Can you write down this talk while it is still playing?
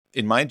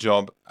in my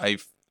job,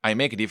 I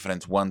make a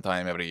difference one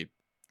time every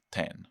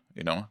 10.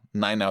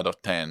 9 out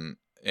of 10,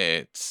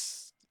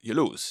 it's you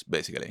lose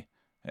basically.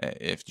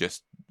 If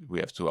just we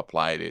have to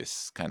apply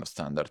this kind of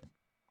standard,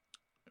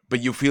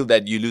 but you feel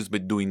that you lose by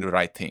doing the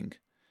right thing.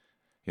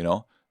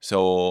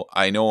 So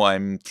I know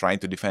I'm trying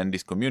to defend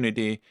this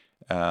community.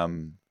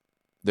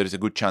 There is a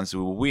good chance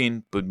we will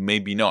win, but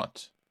maybe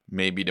not.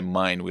 Maybe the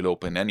mine will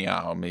open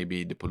anyhow.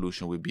 Maybe the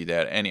pollution will be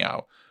there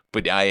anyhow.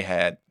 But I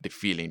had the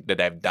feeling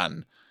that I've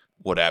done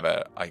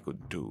whatever I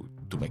could do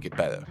to make it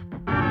better.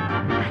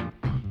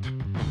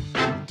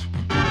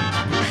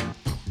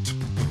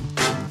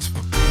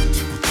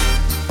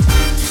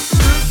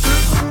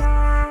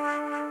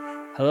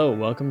 Hello,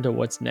 welcome to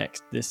What's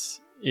Next.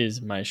 This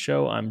is my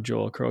show. I'm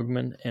Joel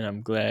Krogman, and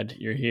I'm glad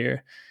you're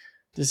here.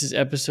 This is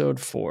episode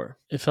 4.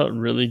 It felt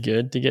really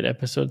good to get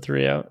episode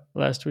 3 out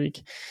last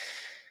week,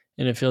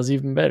 and it feels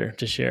even better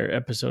to share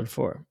episode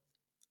 4.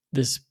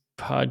 This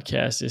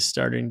podcast is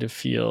starting to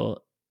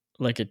feel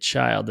like a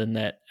child in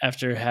that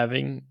after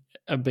having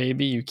a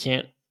baby, you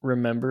can't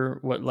remember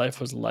what life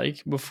was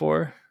like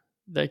before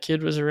that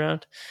kid was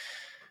around.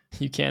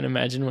 You can't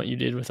imagine what you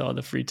did with all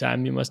the free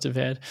time you must have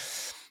had.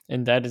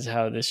 And that is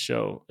how this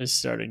show is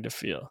starting to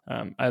feel.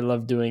 I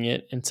love doing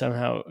it, and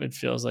somehow it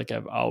feels like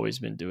I've always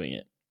been doing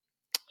it.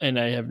 And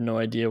I have no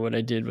idea what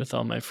I did with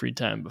all my free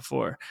time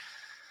before.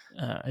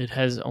 It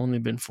has only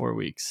been 4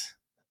 weeks,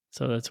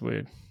 so that's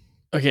weird.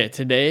 Okay,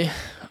 today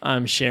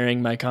I'm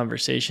sharing my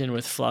conversation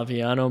with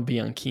Flaviano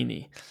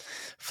Bianchini.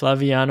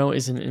 Flaviano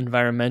is an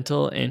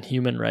environmental and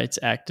human rights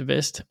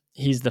activist.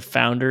 He's the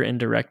founder and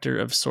director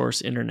of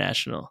Source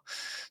International.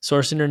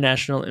 Source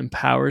International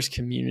empowers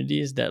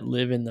communities that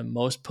live in the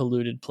most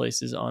polluted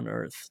places on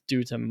Earth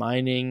due to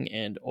mining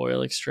and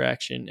oil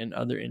extraction and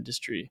other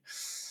industry.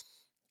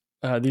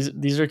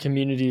 These are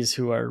communities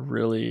who are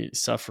really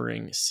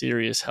suffering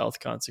serious health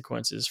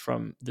consequences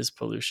from this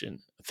pollution.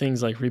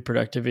 Things like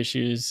reproductive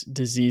issues,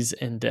 disease,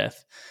 and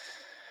death.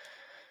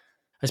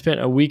 I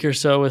spent a week or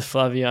so with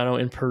Flaviano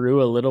in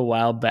Peru a little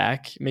while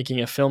back, making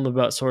a film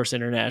about Source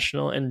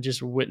International and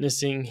just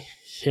witnessing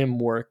him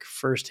work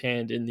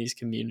firsthand in these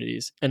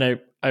communities. And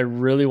I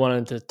really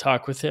wanted to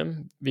talk with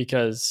him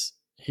because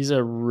he's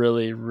a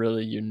really,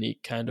 really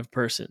unique kind of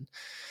person.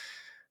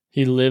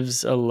 He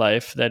lives a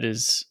life that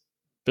is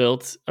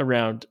built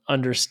around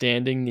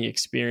understanding the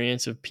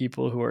experience of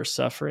people who are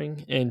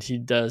suffering, and he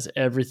does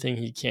everything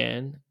he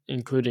can,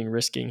 including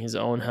risking his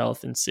own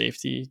health and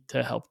safety,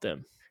 to help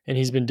them. And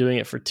he's been doing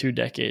it for 2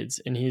 decades,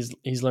 and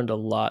he's learned a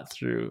lot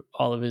through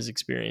all of his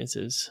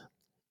experiences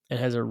and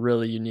has a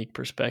really unique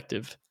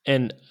perspective.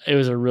 And it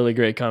was a really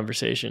great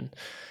conversation.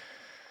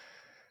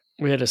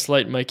 We had a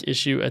slight mic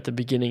issue at the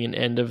beginning and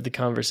end of the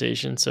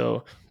conversation,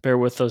 so bear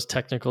with those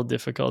technical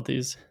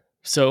difficulties.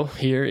 So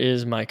here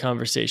is my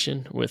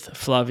conversation with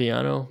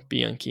Flaviano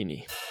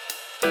Bianchini.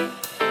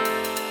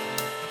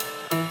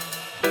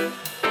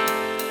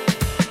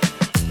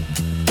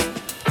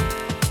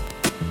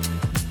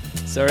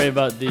 Sorry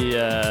about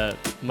the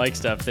mic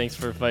stuff. Thanks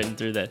for fighting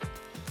through that.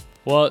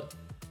 Well,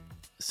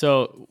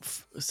 so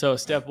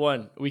step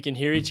 1, we can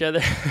hear each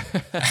other.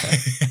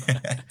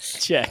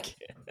 Check.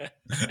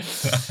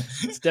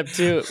 Step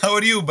 2. How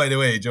are you, by the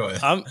way, Joel?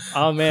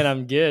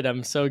 I'm good.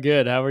 I'm so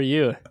good. How are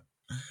you?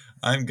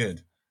 I'm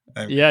good.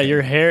 Yeah, okay.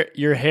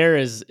 Your hair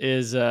is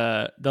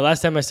the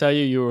last time I saw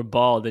you, you were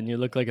bald, and you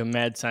look like a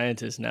mad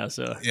scientist now.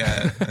 So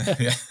yeah.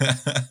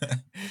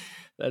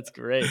 That's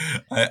great.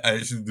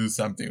 I should do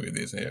something with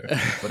this hair,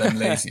 but I'm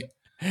lazy.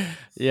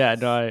 Yeah,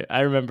 no,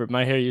 I remember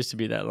my hair used to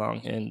be that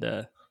long,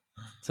 and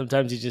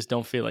sometimes you just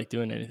don't feel like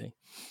doing anything.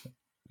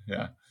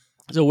 Yeah.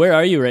 So where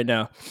are you right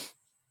now?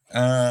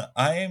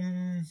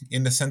 I'm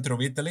in the center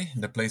of Italy,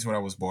 the place where I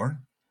was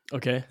born.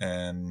 Okay.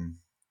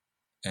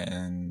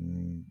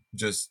 And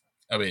just,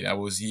 I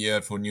was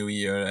here for New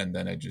Year, and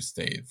then I just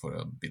stayed for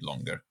a bit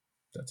longer.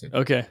 That's it.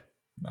 Okay.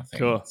 Nothing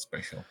cool.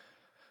 Special.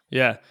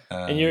 Yeah.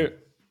 And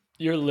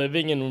you're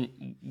living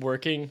and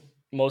working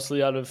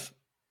mostly out of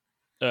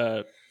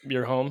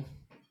your home?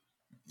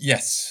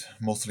 Yes,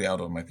 mostly out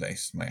of my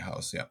place, my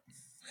house, yeah.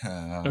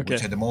 Okay.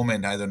 Which at the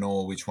moment, I don't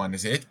know which one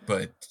is it,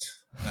 but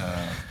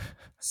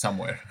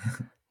somewhere.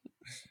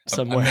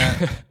 Somewhere.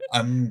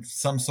 I'm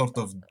some sort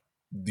of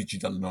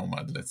digital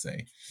nomad, let's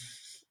say.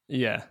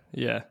 Yeah.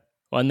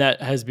 Well, and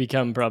that has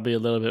become probably a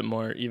little bit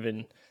more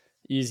even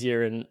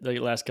easier in the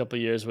last couple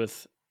of years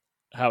with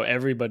how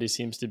everybody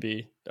seems to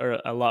be, or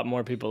a lot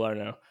more people are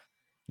now.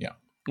 Yeah.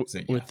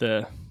 With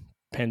the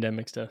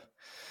pandemic stuff.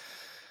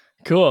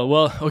 Cool.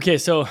 Well, okay.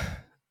 So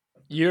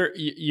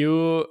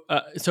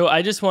so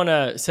I just want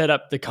to set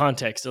up the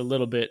context a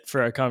little bit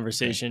for our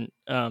conversation.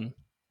 Okay.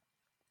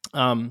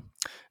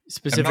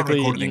 Specifically,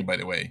 I'm not recording, by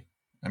the way.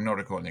 I'm not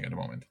recording at the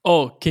moment.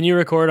 Oh, can you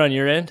record on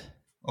your end?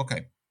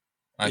 Okay.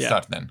 I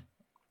start then.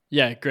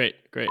 Yeah, great.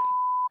 Good.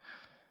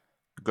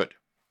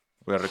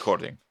 We're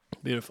recording.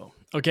 Beautiful.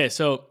 Okay,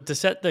 so to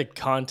set the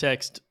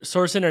context,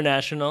 Source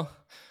International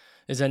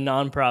is a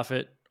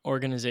nonprofit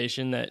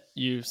organization that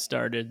you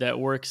started that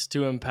works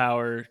to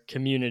empower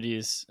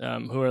communities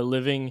who are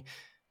living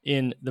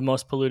in the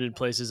most polluted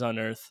places on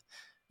Earth.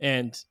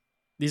 And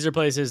these are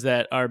places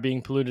that are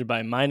being polluted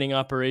by mining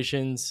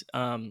operations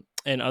and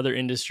other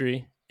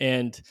industry.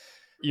 And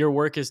your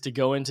work is to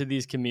go into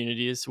these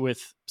communities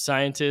with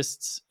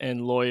scientists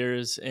and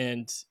lawyers,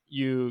 and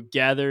you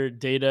gather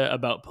data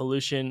about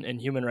pollution and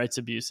human rights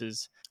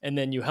abuses. And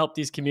then you help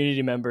these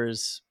community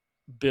members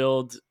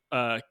build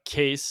a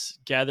case,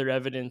 gather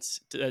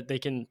evidence that they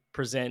can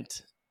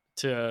present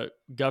to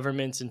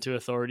governments and to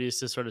authorities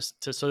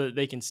to so that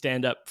they can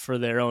stand up for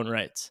their own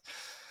rights.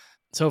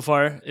 So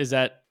far, is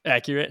that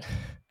accurate?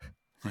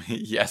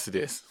 Yes, it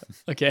is.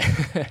 Okay,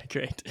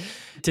 great.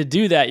 To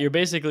do that, you're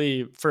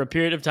basically, for a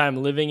period of time,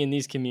 living in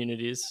these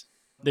communities.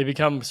 They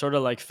become sort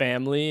of like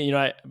family.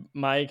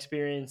 My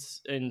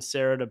experience in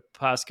Cerro de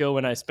Pasco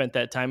when I spent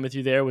that time with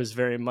you there was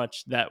very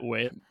much that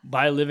way.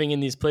 By living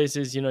in these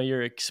places,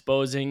 you're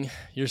exposing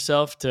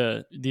yourself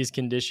to these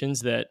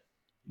conditions that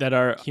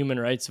are human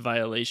rights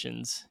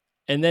violations.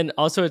 And then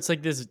also it's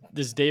like this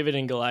David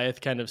and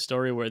Goliath kind of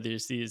story where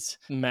there's these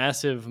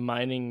massive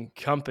mining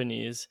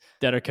companies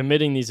that are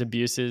committing these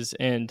abuses,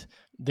 and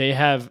they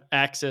have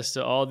access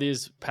to all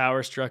these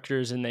power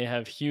structures and they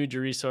have huge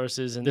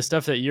resources. And the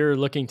stuff that you're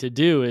looking to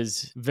do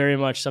is very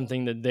much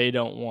something that they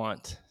don't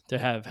want to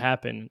have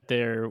happen.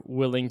 They're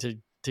willing to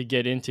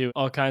get into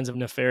all kinds of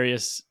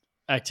nefarious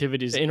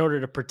activities in order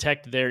to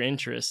protect their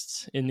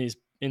interests in these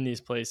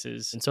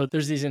places. And so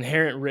there's these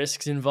inherent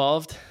risks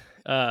involved.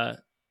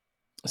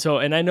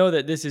 And I know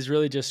that this is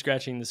really just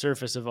scratching the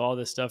surface of all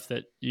the stuff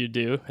that you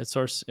do at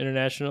Source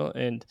International.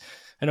 And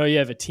I know you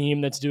have a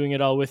team that's doing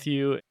it all with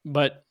you.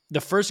 But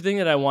the first thing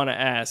that I want to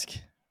ask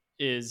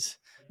is,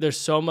 there's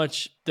so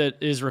much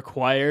that is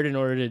required in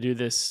order to do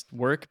this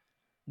work.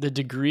 The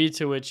degree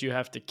to which you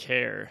have to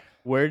care,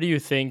 where do you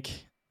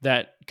think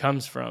that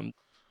comes from?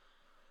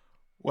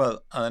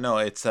 Well, I don't know.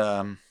 It's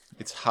hard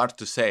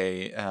to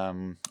say.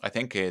 I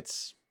think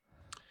it's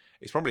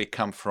probably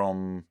come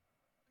from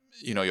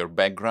your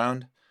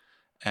background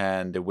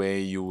and the way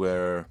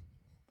you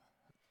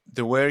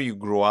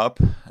grew up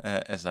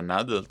as an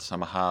adult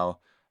somehow.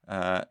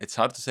 It's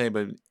hard to say,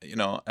 but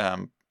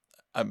I'm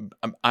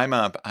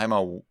a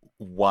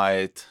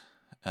white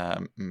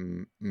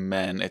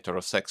man,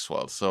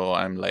 heterosexual, so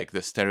I'm like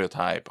the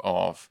stereotype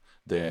of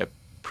the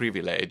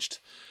privileged.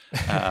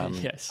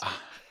 Yes.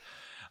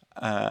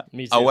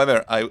 Me too.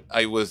 However, I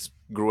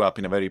grew up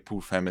in a very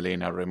poor family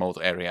in a remote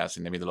areas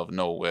in the middle of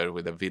nowhere,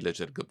 with a village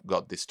that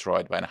got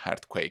destroyed by an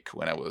earthquake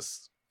when I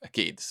was a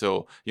kid.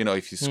 So,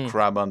 if you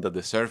scrub under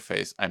the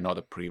surface, I'm not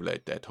a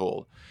privileged at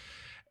all.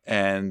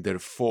 And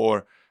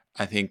therefore,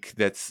 I think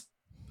that's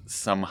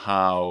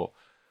somehow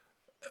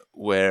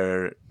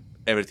where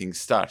everything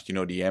starts,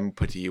 the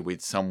empathy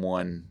with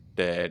someone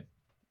that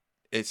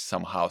is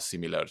somehow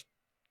similar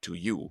to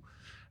you.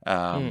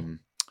 And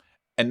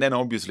then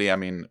obviously, I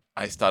moved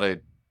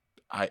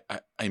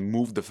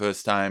the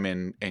first time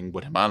in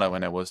Guatemala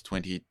when I was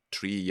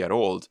 23 years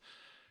old.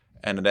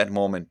 And at that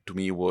moment, to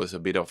me, was a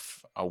bit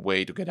of a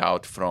way to get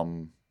out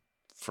from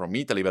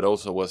Italy, but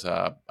also was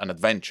an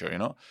adventure,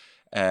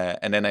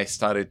 And then I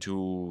started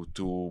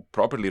to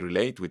properly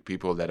relate with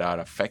people that are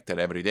affected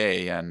every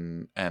day.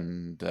 And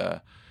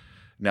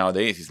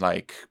nowadays, it's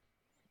like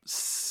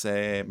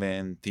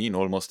 17,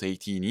 almost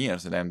 18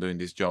 years that I'm doing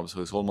this job.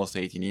 So it's almost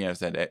 18 years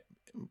that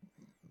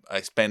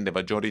I spend the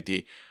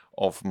majority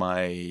of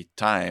my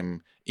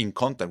time in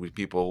contact with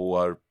people who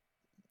are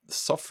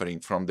suffering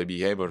from the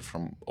behavior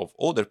of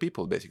other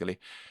people, basically.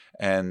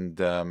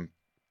 And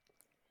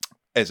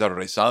as a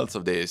result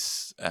of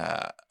this,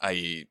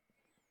 I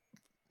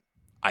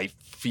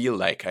feel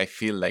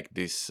like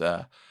this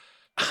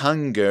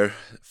hunger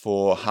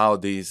for how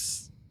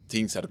these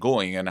things are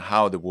going and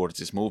how the world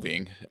is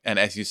moving. And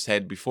as you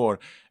said before,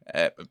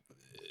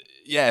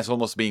 it's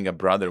almost being a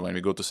brother. When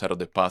we go to Cerro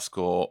de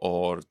Pasco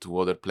or to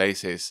other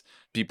places,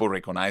 people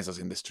recognize us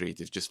in the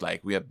street. It's just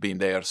like we have been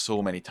there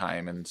so many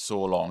times and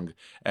so long,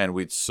 and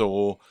with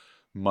so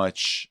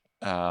much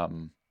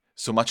to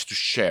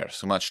share,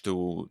 so much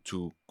to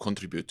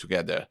contribute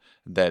together,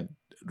 that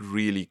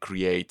really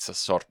creates a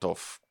sort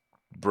of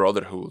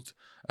brotherhood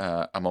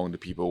among the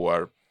people who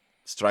are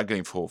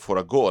struggling for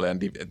a goal,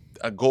 and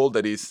a goal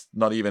that is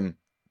not even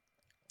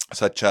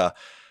such a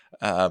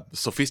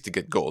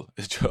sophisticated goal.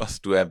 It's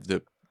just to have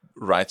the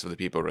rights of the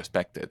people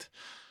respected.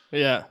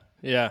 Yeah.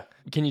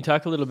 Can you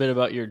talk a little bit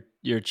about your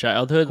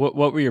childhood?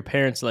 What were your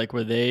parents like?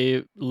 Were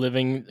they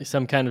living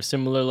some kind of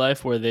similar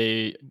life where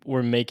they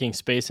were making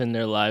space in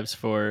their lives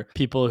for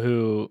people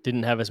who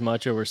didn't have as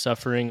much or were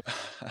suffering?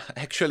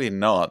 Actually,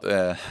 not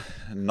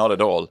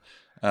at all.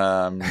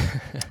 I'm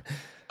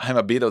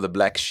a bit of the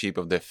black sheep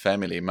of the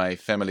family. My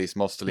family is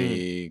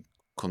mostly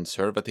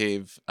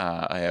conservative.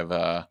 I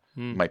have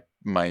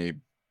my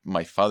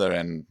father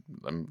and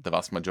the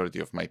vast majority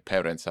of my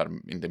parents are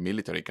in the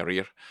military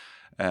career.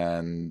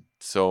 And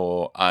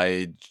so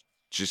I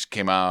just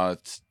came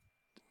out,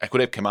 I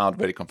could have come out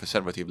very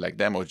conservative like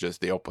them, or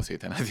just the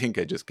opposite. And I think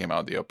I just came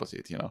out the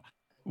opposite,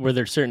 Were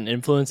there certain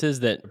influences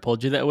that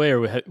pulled you that way,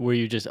 or were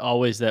you just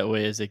always that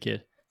way as a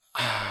kid?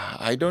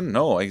 I don't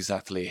know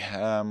exactly.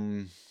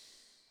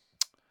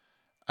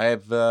 I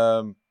have.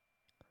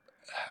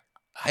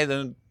 I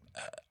don't.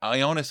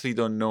 I honestly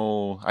don't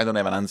know. I don't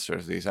have an answer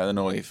to this. I don't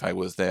know if I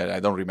was there. I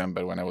don't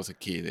remember when I was a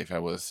kid. If I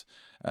was,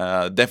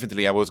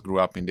 definitely, I was grew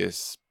up in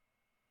this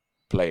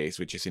place,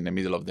 which is in the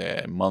middle of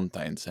the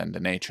mountains and the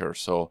nature.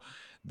 So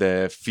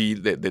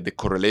the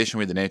correlation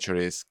with the nature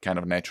is kind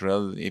of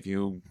natural if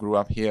you grew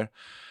up here,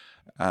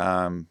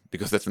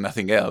 because there's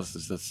nothing else.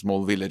 It's a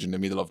small village in the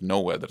middle of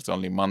nowhere. There's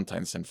only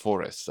mountains and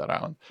forests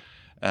around.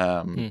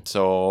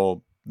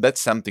 So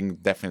that's something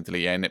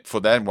definitely, and for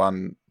that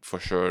one for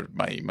sure,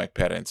 my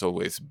parents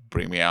always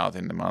bring me out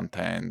in the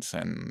mountains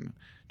and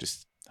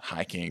just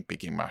hiking,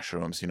 picking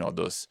mushrooms,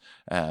 those.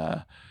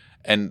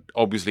 And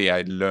obviously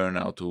I learn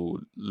how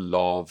to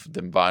love the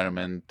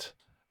environment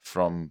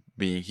from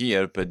being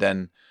here, but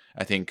then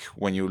I think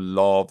when you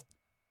love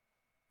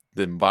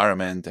the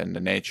environment and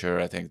the nature,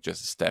 I think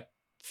just a step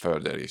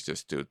further is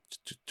just to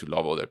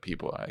love other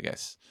people, I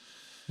guess.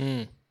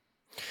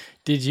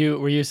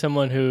 Were you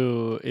someone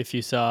who, if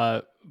you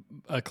saw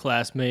a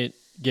classmate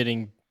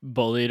getting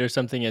bullied or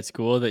something at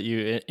school, that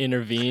you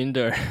intervened,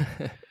 or?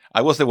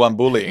 I was the one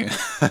bullying.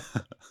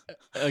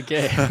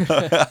 Okay.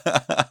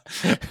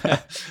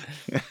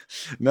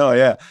 No,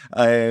 yeah.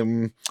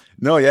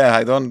 No, yeah.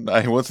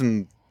 I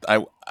wasn't.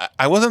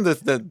 I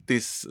wasn't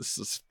this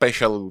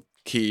special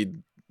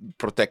kid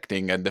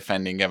protecting and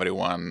defending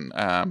everyone.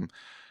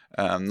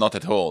 Not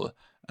at all.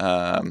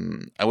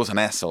 I was an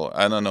asshole.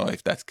 I don't know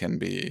if that can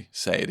be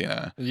said in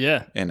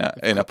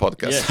a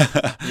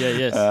podcast.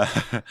 Yes.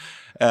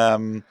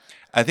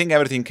 I think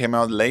everything came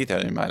out later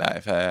in my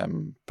life.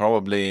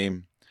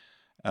 Probably,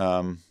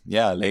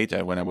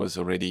 later when I was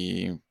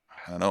already,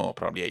 I don't know,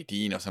 probably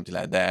 18 or something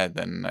like that.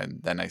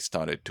 Then I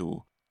started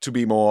to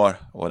be more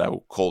what I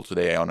would call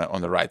today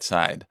on the right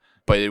side.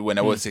 But when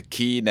I was a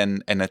kid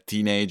and a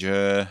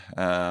teenager,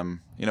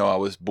 I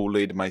was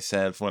bullied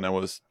myself when I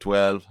was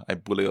 12. I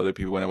bullied other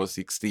people when I was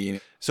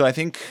 16. So I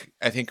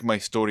think my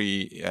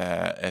story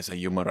as a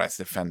human rights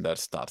defender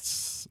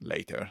starts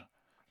later,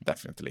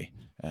 definitely.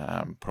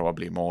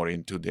 Probably more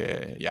into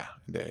the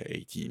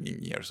 18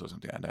 years or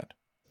something like that.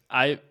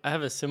 I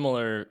have a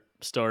similar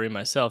story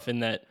myself, in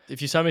that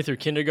if you saw me through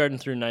kindergarten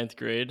through 9th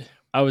grade,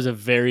 I was a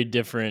very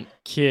different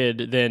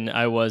kid than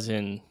I was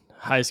in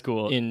high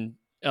school. In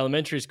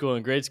elementary school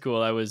and grade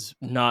school, I was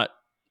not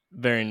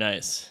very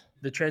nice.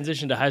 The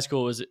transition to high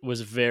school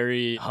was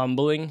very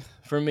humbling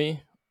for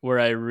me, where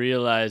I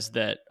realized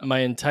that my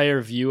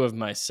entire view of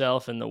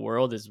myself and the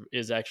world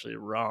is actually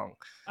wrong.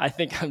 I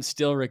think I'm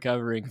still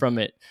recovering from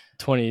it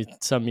 20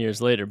 some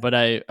years later. But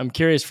I'm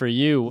curious for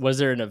you, was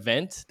there an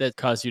event that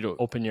caused you to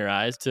open your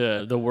eyes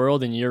to the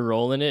world and your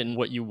role in it and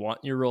what you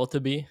want your role to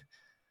be?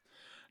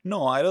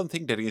 No, I don't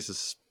think there is a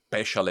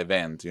special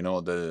event,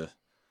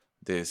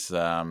 this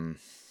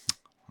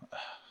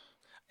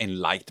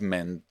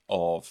enlightenment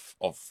of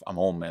a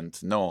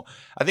moment. No,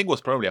 I think it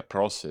was probably a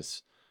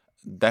process.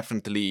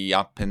 Definitely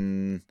up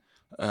in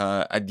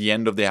at the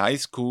end of the high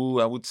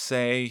school, I would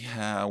say,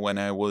 when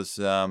I was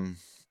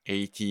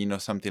 18 or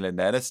something like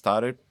that, I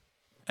started.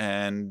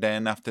 And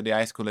then after the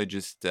high school, I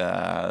just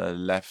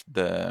left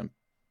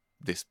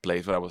this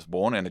place where I was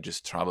born, and I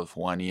just traveled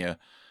for 1 year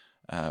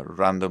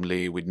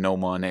randomly with no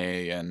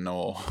money and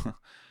no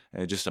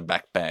just a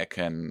backpack,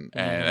 and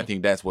I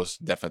think that was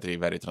definitely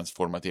very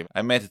transformative.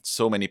 I met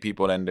so many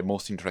people, and the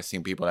most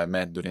interesting people I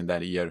met during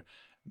that year,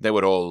 they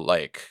were all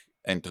like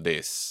into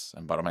this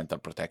environmental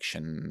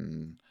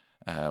protection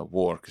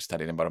work,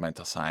 studied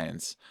environmental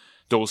science.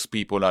 Those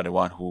people are the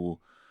one who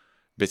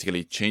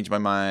basically changed my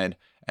mind,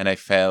 and I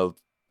felt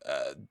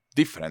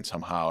different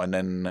somehow. And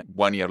then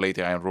 1 year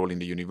later, I enrolled in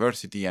the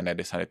university, and I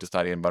decided to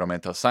study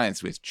environmental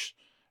science, which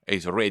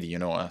is already,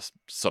 a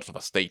sort of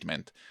a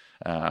statement.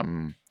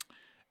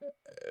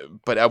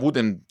 But I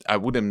wouldn't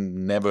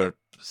never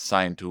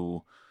sign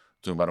to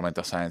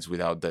environmental science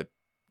without that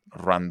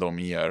random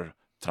year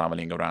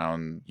traveling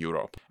around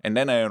Europe. And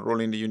then I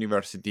enrolled in the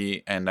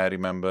university, and I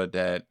remember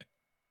that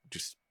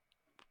just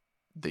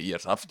the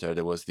years after,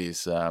 there was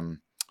this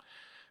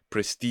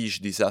prestige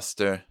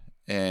disaster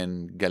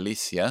in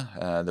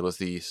Galicia. There was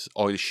this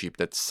oil ship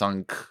that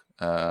sunk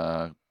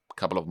a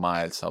couple of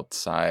miles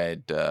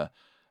outside the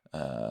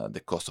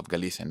coast of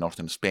Galicia in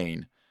northern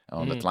Spain,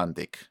 on the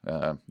Atlantic,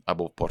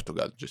 above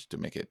Portugal, just to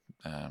make it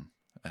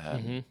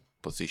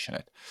position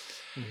it.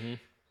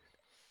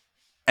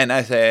 And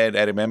I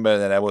remember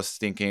that I was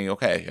thinking,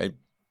 okay,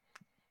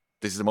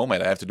 this is the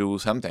moment, I have to do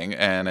something.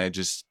 And I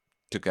just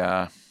took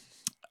a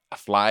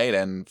flight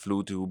and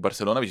flew to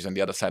Barcelona, which is on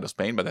the other side of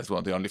Spain, but that's one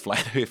of the only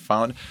flight I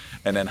found.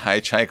 And then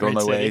hitchhiked on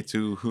my way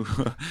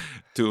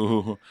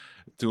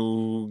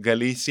to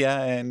Galicia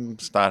and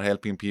start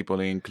helping people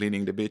in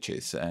cleaning the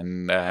beaches.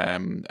 And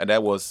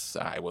that was,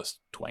 I was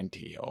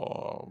 20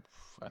 or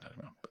I don't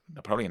know,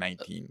 probably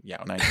 19.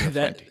 Yeah, 19 or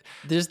 20.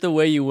 Just the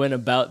way you went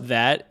about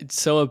that, it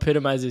so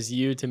epitomizes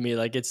you to me.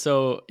 Like, it's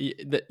so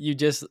that you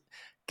just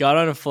got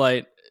on a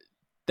flight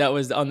that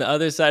was on the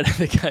other side of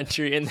the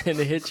country, and then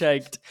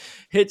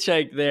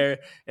hitchhiked there,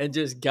 and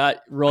just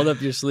rolled up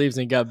your sleeves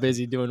and got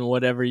busy doing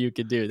whatever you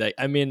could do. Like,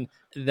 I mean,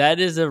 That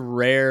is a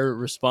rare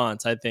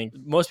response, I think.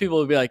 Most people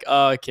would be like,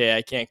 oh, okay,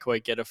 I can't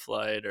quite get a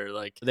flight, or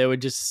like they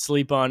would just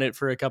sleep on it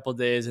for a couple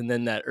days and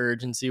then that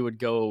urgency would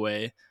go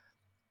away.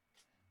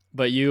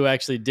 But you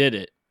actually did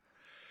it.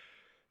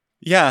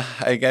 Yeah,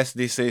 I guess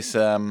this is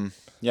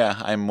yeah,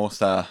 I'm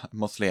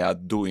mostly a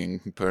doing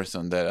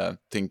person than a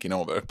thinking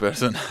over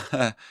person.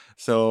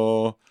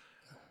 So,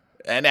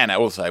 and then I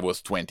was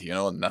 20,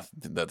 nothing,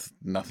 that's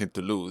nothing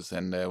to lose,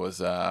 and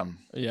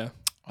Yeah.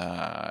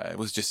 it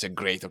was just a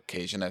great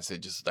occasion. I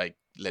said, just like,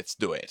 let's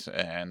do it.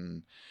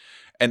 And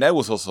that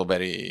was also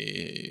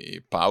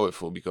very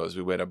powerful because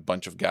we were a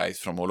bunch of guys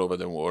from all over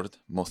the world,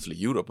 mostly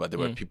Europe, but there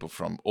were people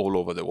from all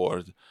over the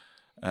world,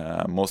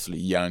 mostly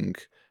young,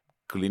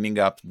 cleaning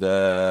up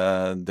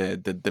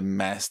the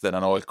mess that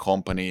an oil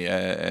company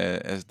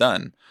has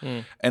done.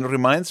 And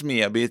reminds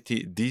me a bit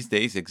these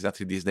days,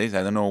 exactly these days,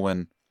 I don't know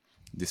when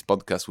this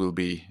podcast will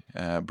be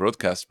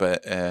broadcast,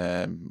 but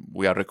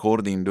we are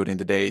recording during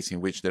the days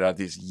in which there are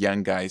these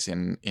young guys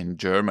in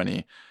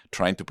Germany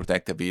trying to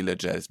protect a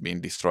village that has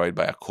been destroyed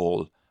by a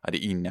coal at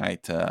the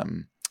Ignite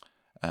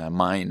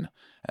mine,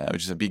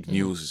 which is a big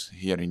news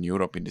here in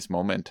Europe in this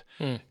moment.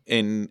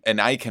 And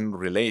I can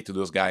relate to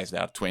those guys. They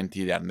are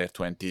 20, they are in their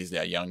 20s, they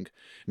are young.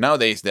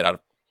 Nowadays, there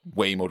are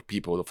way more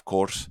people, of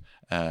course.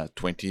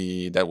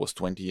 That was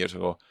 20 years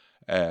ago.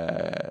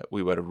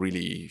 We were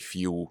really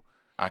few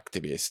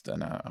activists,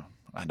 and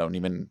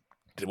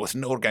there was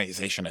no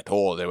organization at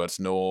all. There was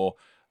no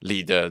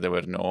leader. There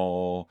were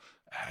no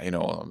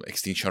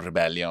Extinction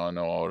Rebellion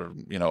or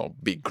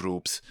big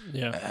groups.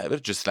 Yeah. It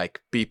was just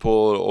like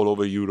people all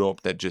over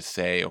Europe that just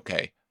say,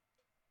 okay,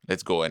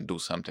 let's go and do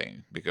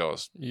something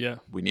because Yeah.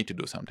 we need to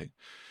do something.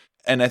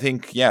 And I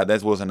think, yeah,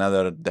 that was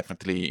another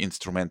definitely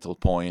instrumental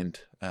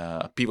point,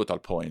 pivotal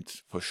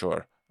point for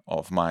sure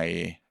of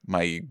my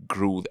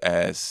growth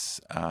as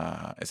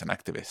an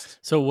activist.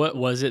 So what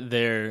was it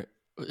there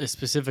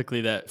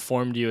specifically that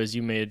formed you as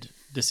you made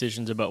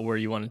decisions about where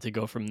you wanted to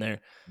go from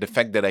there? The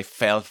fact that I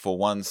felt for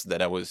once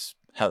that I was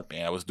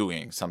helping, I was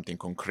doing something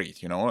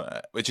concrete,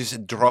 which is a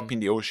drop in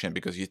the ocean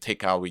because you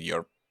take out with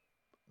your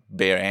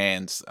bare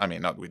hands. I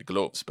mean, not with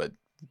gloves, but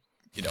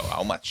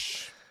how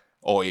much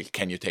oil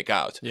can you take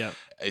out? Yeah.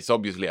 It's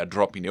obviously a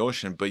drop in the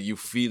ocean, but you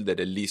feel that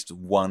at least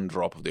one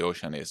drop of the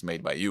ocean is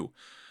made by you.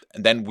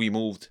 And then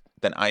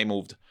I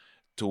moved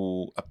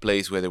to a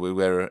place where we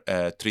were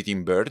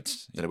treating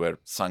birds that were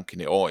sunk in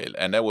the oil.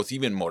 And that was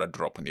even more a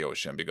drop in the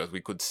ocean because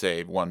we could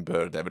save one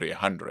bird every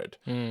 100.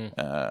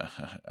 I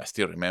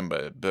still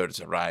remember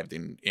birds arrived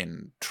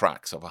in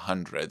trucks of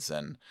hundreds.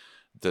 And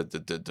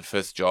the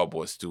first job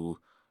was to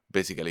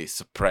basically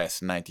suppress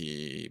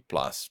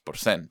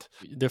 90+%.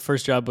 The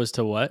first job was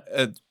to what?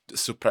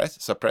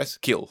 Suppress,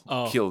 kill.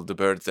 Oh. Kill the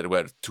birds that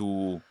were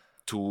too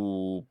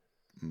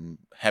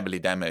heavily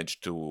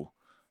damaged to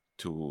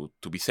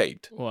be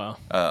saved. Wow.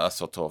 A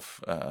sort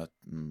of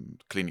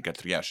clinical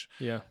triage.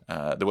 Yeah.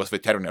 There was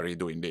veterinary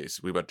doing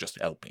this. We were just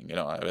helping.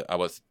 I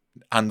was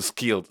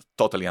unskilled,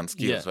 totally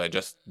unskilled. Yeah. So I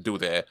just do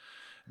the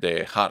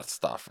hard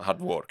stuff, hard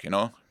work.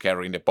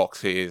 Carrying the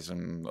boxes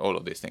and all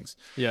of these things.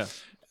 Yeah.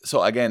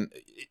 So again,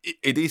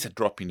 it is a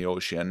drop in the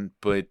ocean,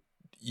 but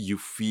you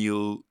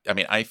feel. I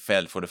mean, I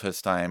felt for the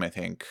first time, I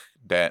think,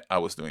 that I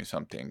was doing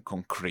something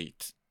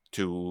concrete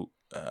to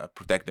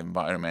protect the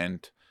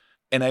environment.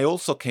 And I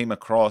also came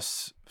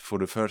across for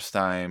the first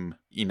time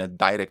in a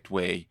direct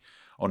way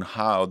on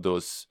how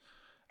those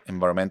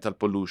environmental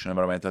pollution,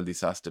 environmental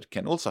disaster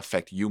can also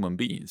affect human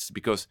beings.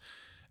 Because,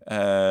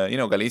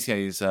 Galicia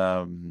is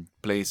a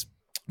place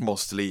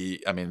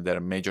mostly, I mean, their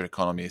major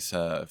economy is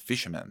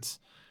fishermen.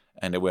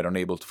 And they were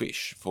unable to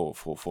fish for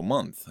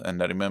months.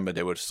 And I remember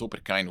they were super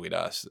kind with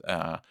us,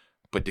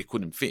 but they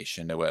couldn't fish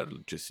and they were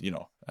just,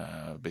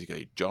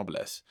 basically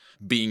jobless.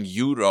 Being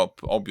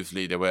Europe,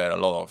 obviously, there were a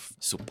lot of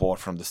support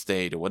from the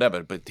state or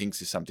whatever, but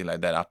things is something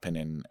like that happen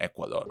in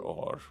Ecuador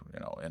or,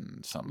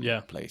 in some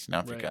place in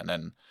Africa. Right. And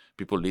then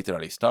people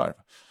literally starve.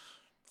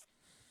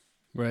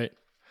 Right.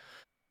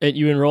 And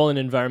you enroll in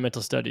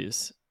environmental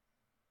studies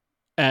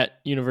at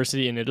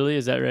university in Italy,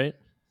 is that right?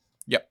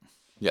 Yep.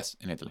 Yes,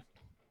 in Italy.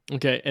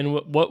 Okay. And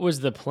what was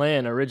the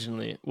plan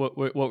originally? What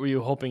were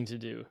you hoping to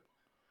do?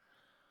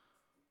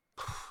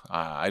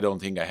 I don't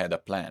think I had a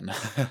plan.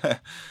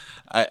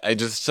 I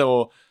just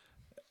saw,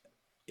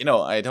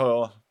 I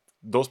thought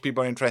those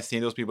people are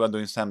interesting. Those people are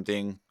doing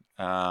something.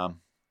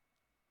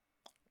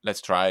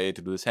 Let's try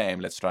to do the same.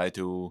 Let's try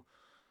to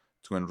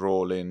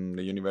enroll in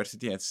the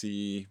university and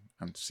see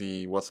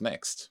what's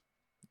next.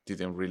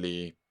 Didn't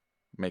really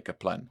make a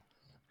plan.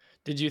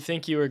 Did you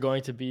think you were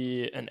going to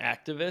be an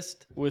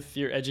activist with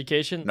your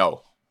education?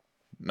 No,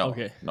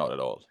 Okay. Not at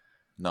all.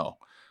 No,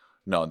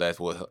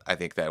 I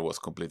think that was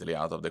completely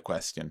out of the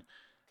question.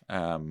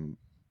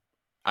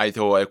 I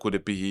thought I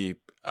could be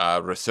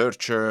a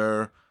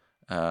researcher,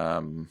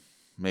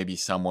 maybe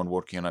someone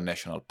working on a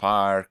national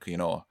park,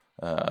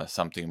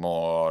 something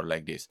more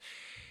like this.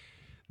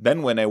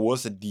 Then when I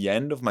was at the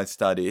end of my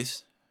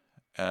studies,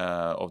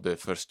 of the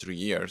first 3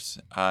 years,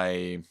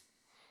 I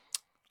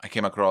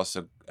came across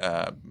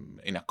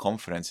in a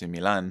conference in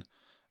Milan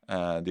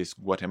this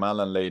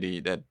Guatemalan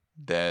lady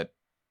that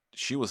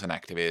she was an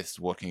activist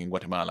working in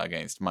Guatemala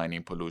against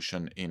mining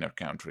pollution in her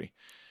country,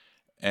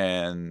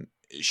 and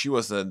she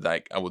was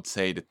like, I would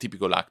say, the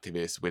typical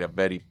activist with a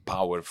very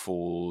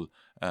powerful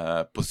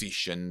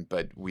position,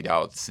 but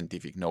without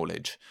scientific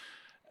knowledge.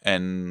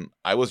 And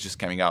I was just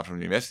coming out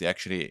from university.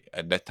 Actually,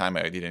 at that time,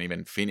 I didn't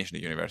even finish the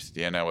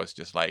university, and I was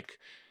just like,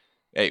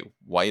 "Hey,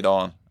 why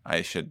don't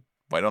I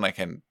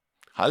can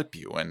help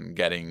you and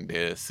getting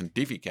the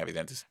scientific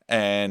evidence?"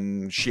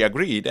 And she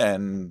agreed,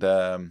 and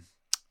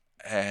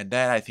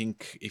that, I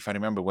think, if I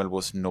remember well,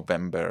 was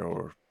November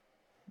or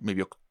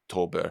maybe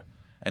October.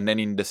 And then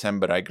in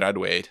December I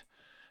graduate,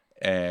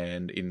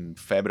 and in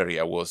February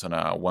I was on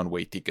a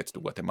one-way ticket to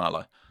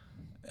Guatemala,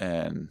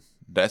 and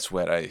that's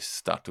where I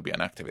start to be an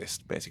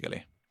activist,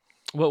 basically.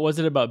 What was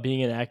it about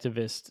being an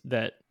activist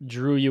that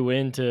drew you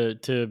in to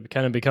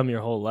kind of become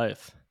your whole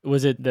life?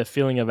 Was it the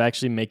feeling of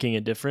actually making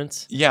a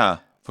difference? Yeah,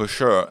 for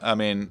sure. I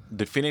mean,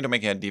 the feeling to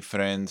make a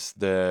difference,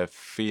 the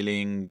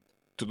feeling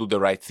to do the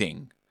right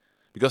thing,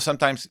 because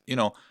sometimes,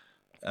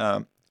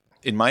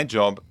 in my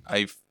job,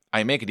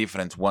 I make a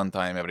difference one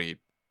time every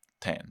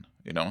 10.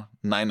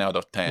 9 out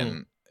of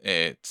 10,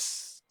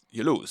 it's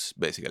you lose,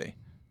 basically.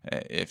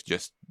 If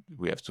just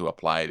we have to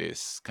apply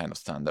this kind of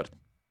standard,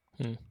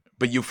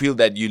 but you feel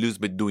that you lose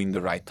by doing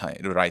the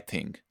right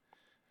thing.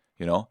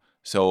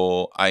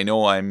 So I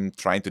know I'm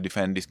trying to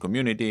defend this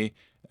community.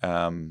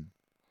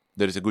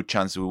 There is a good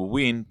chance we will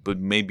win, but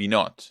maybe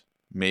not.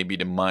 Maybe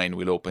the mine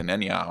will open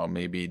anyhow.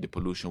 Maybe the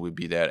pollution will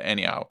be there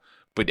anyhow.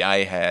 But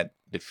I had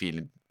the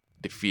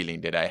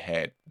feeling that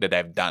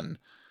I've done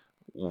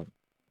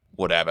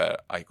whatever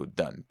I could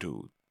done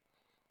to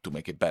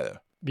make it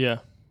better. Yeah.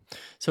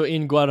 So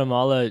in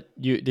Guatemala,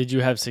 did you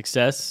have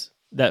success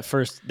that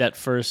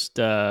first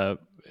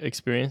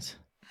experience?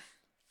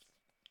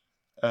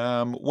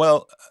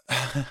 Well,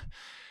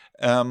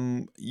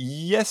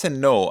 yes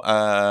and no.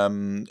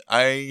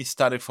 I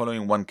started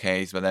following one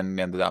case, but then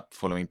ended up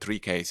following 3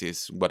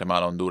 cases: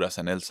 Guatemala, Honduras,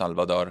 and El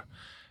Salvador.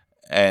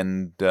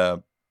 And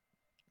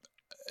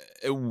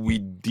we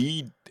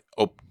did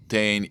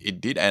obtain, it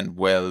did end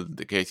well,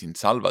 the case in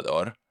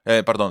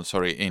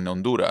in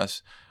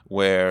Honduras,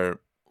 where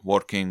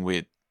working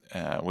with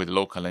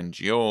local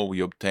NGO,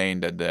 we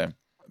obtained that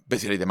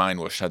basically the mine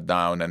was shut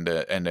down, and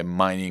the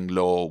mining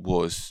law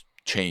was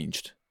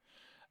changed,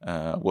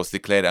 was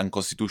declared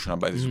unconstitutional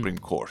by the Supreme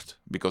Court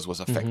because it was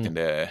affecting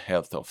the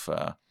health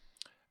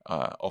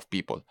of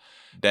people.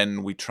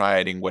 Then we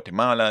tried in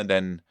Guatemala.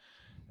 Then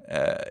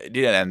it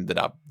didn't end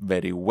up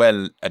very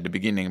well at the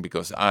beginning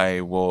because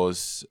I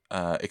was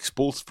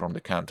expulsed from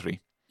the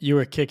country. You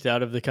were kicked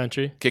out of the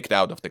country? Kicked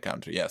out of the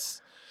country,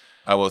 yes.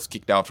 I was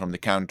kicked out from the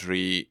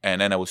country,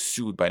 and then I was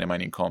sued by the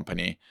mining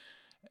company.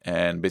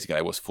 And basically,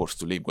 I was forced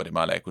to leave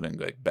Guatemala. I couldn't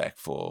get back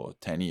for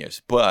 10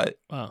 years. But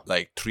Wow.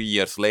 like 3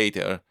 years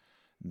later,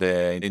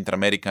 the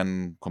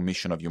Inter-American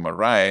Commission of Human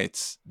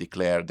Rights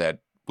declared that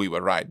we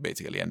were right,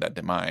 basically, and that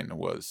the mine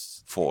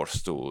was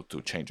forced to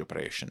change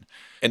operation.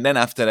 And then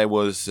after I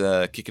was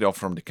kicked off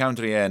from the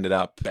country, I ended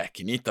up back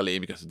in Italy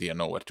because I didn't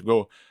know where to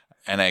go.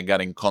 And I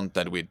got in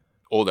contact with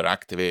other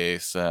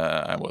activists.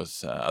 I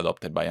was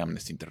adopted by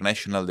Amnesty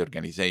International, the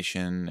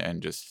organization,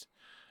 and just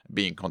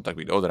be in contact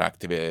with other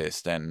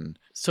activists. And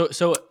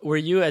so were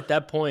you at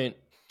that point,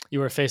 you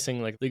were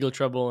facing like legal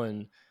trouble,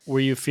 and were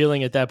you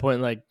feeling at that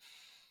point like,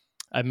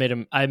 I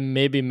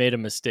maybe made a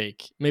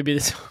mistake. Maybe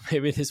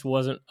this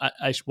wasn't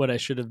what I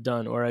should have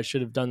done, or I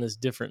should have done this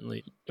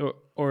differently.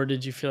 Or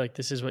did you feel like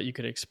this is what you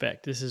could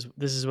expect? This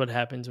is what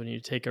happens when you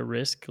take a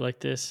risk like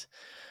this,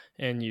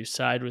 and you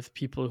side with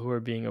people who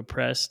are being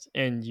oppressed,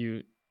 and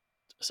you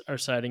are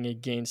siding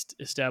against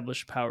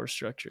established power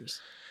structures.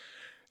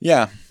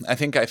 Yeah, I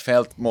think I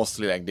felt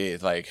mostly like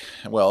this. Like,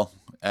 well,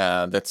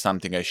 that's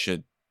something I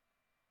should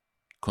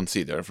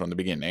consider from the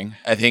beginning.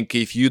 I think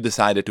if you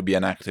decided to be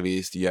an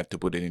activist, you have to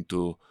put it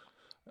into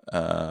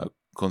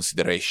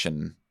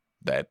consideration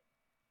that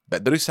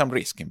there is some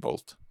risk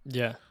involved.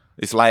 Yeah,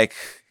 it's like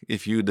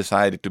if you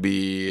decided to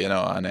be,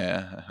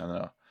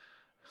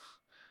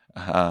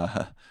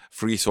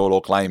 free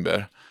solo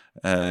climber,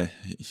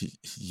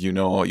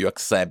 you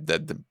accept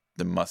that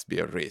there must be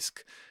a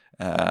risk,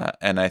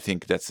 and I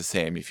think that's the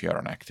same if you're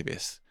an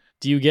activist.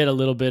 Do you get a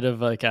little bit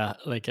of like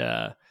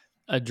a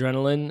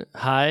adrenaline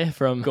high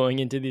from going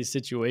into these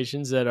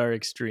situations that are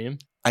extreme?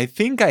 I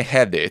think I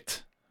had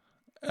it.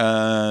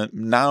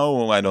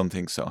 Now I don't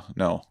think so.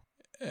 No.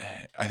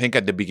 I think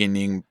at the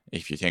beginning,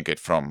 if you think it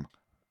from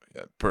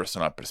a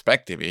personal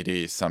perspective, it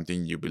is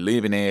something you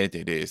believe in it.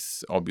 It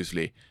is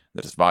obviously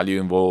there's value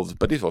involved,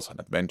 but it's also an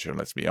adventure,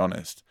 let's be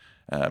honest.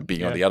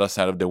 Being on the other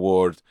side of the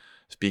world,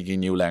 speaking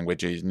new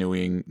languages,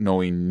 knowing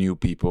new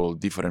people,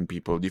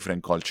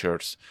 different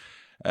cultures,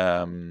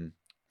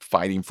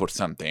 fighting for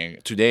something.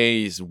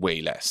 Today is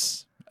way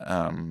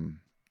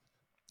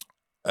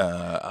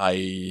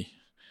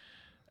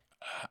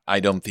I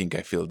don't think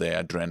I feel the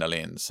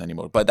adrenalines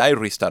anymore. But I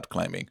restart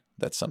climbing.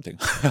 That's something.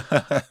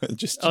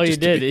 just Oh, you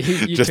just to did. be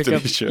You just took to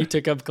up be sure. you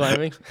took up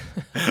climbing.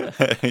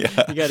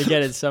 You got to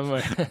get it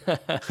somewhere.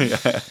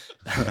 Yeah.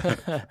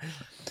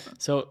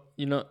 So,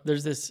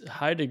 there's this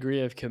high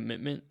degree of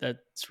commitment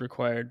that's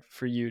required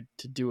for you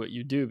to do what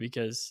you do,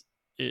 because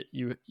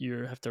you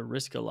have to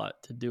risk a lot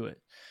to do it.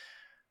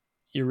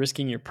 You're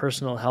risking your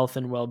personal health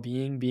and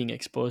well-being, being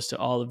exposed to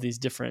all of these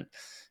different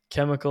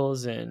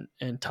chemicals and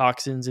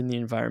toxins in the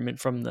environment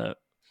from the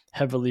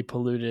heavily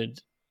polluted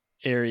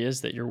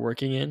areas that you're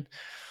working in.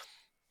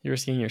 You're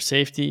risking your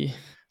safety.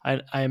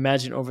 I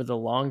imagine over the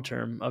long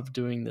term of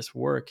doing this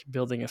work,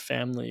 building a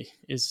family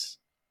is,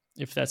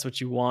 if that's what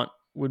you want,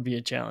 would be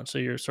a challenge. So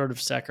you're sort of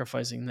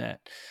sacrificing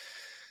that.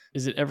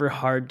 Is it ever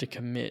hard to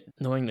commit,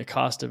 knowing the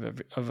cost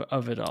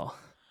of it all?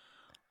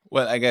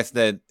 Well, I guess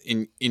that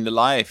in the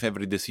life,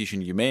 every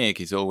decision you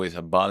make is always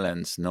a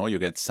balance. No, you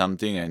get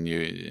something and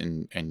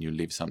you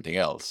leave something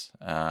else.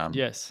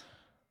 Yes.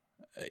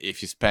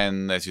 If you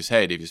spend, as you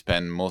said, if you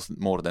spend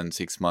more than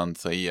 6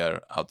 months a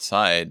year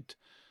outside,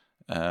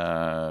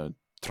 uh,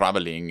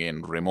 traveling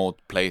in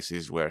remote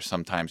places where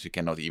sometimes you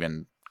cannot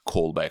even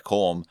call back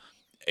home,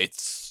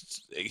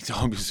 it's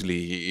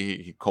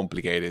obviously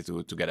complicated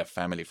to get a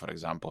family, for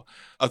example.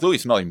 Although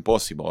it's not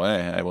impossible,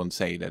 I won't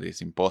say that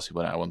it's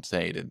impossible. I won't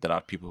say that there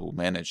are people who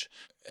manage.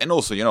 And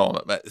also,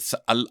 it's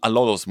a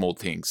lot of small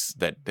things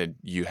that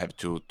you have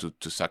to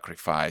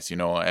sacrifice.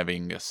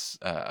 Having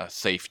a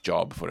safe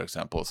job, for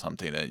example,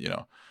 something that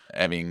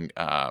having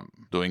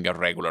doing a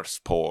regular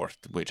sport,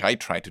 which I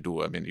try to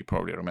do. I mean, you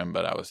probably remember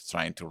I was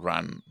trying to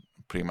run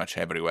pretty much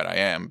everywhere I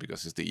am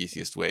because it's the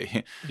easiest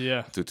way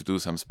Yeah. to do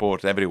some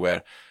sport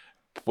everywhere.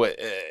 But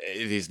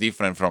it is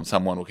different from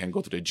someone who can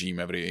go to the gym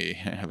every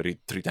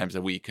 3 times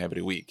a week,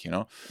 every week,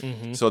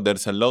 Mm-hmm. So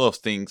there's a lot of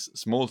things,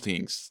 small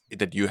things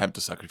that you have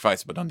to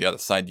sacrifice. But on the other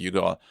side, you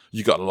got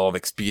a lot of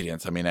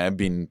experience. I mean, I've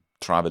been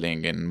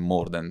traveling in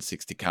more than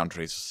 60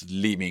 countries,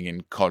 living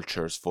in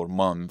cultures for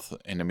months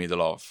in the middle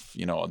of,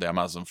 the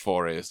Amazon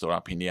forest or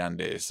up in the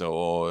Andes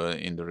or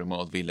in the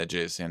remote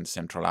villages in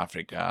Central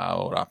Africa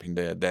or up in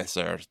the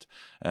desert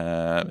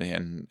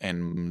and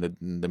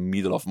the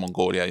middle of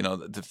Mongolia.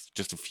 That's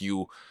just a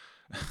few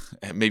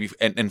maybe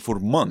and for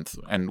months,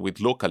 and with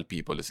local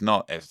people. It's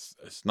not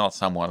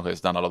someone who has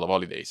done a lot of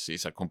holidays.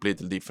 It's a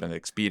completely different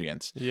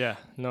experience. Yeah,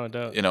 no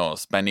doubt.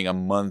 Spending a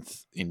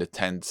month in the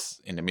tents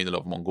in the middle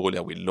of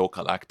Mongolia with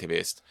local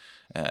activists,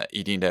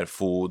 eating their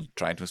food,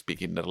 trying to speak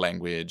in their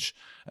language,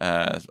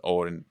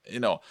 or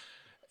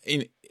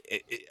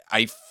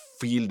I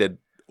feel that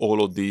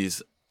all of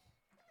these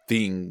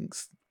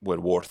things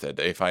were worth it.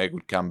 If I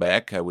could come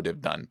back, I would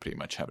have done pretty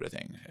much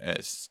everything.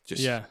 It's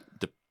just Yeah.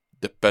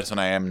 the person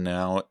I am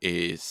now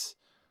is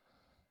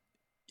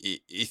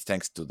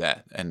thanks to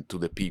that and to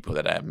the people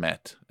that I have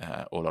met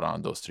all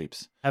around those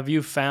trips. Have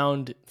you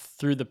found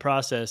through the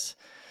process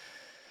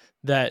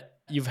that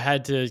you've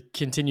had to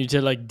continue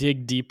to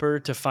dig deeper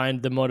to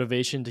find the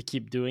motivation to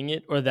keep doing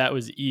it, or that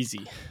was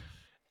easy?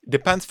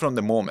 Depends from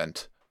the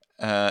moment.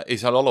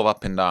 It's a lot of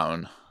up and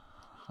down.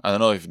 I don't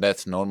know if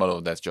that's normal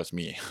or that's just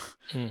me.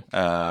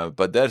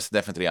 But there's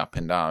definitely up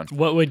and down.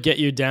 What would get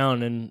you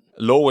down? And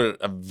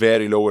A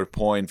very lower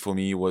point for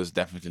me was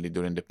definitely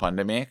during the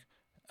pandemic,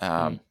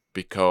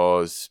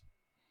 because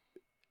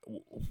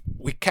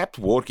we kept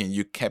working.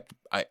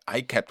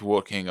 I kept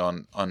working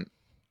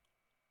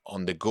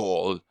on the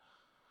goal,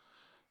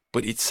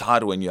 but it's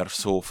hard when you are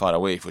so far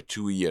away for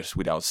 2 years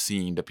without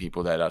seeing the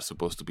people that are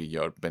supposed to be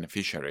your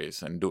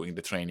beneficiaries and doing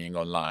the training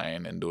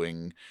online and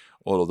doing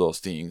all of those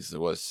things. It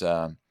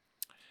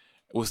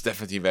was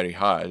definitely very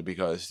hard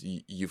because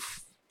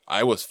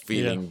I was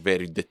feeling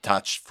very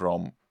detached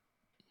from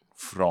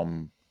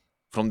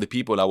the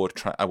people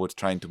I was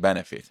trying to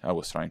benefit.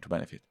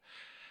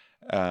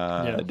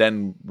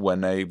 Then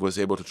when I was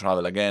able to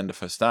travel again the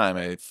first time,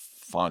 I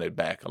found it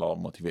back a lot of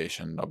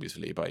motivation,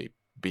 obviously, by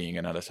being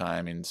another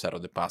time in Cerro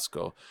de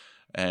Pasco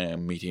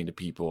and meeting the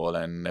people,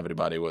 and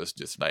everybody was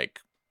just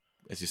like,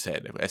 as you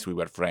said, as we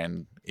were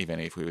friends, even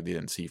if we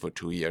didn't see for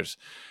 2 years.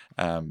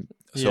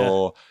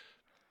 So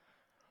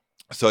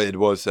it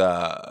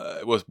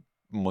was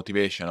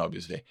motivation,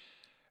 obviously.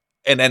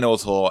 And then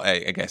also,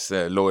 I guess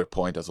the lower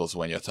point is also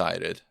when you're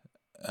tired.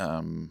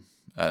 I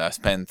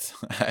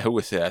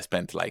always say I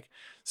spent like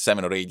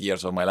 7 or 8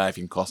 years of my life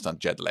in constant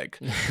jet lag.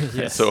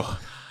 Yes. So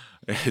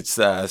it's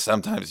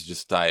sometimes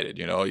just tired,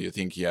 you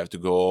think you have to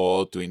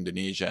go to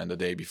Indonesia, and the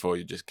day before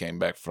you just came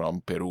back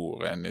from Peru,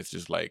 and it's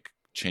just like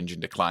changing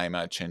the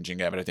climate,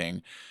 changing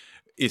everything.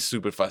 It's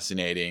super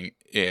fascinating.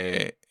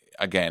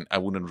 Again, I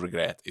wouldn't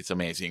regret. It's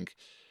amazing.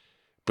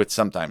 But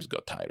sometimes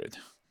got tired.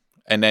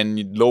 And then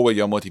you lower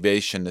your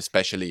motivation,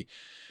 especially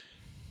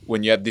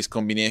when you have this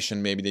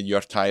combination, maybe that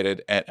you're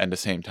tired and at the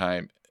same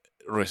time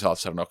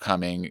results are not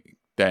coming,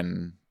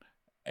 then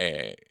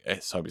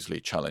it's obviously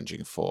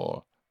challenging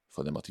for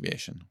the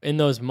motivation. In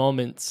those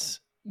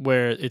moments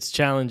where it's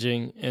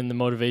challenging and the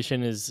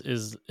motivation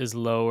is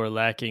low or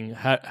lacking,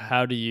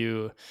 how do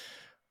you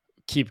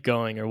keep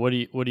going, or what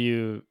do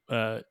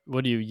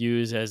you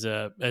use as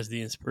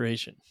the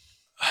inspiration?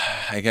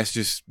 I guess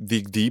just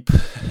dig deep,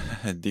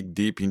 dig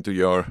deep into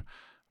your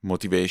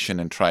motivation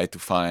and try to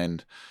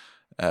find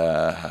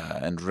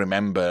and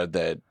remember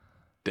that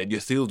you're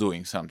still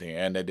doing something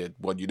and that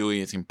what you do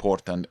is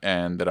important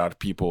and there are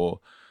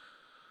people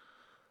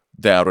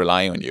that are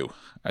relying on you.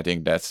 I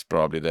think that's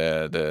probably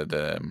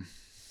the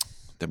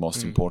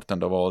most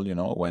important of all.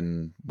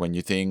 When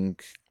you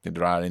think that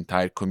there are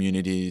entire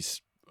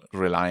communities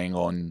relying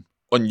on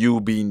you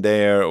being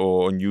there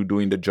or on you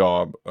doing the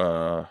job.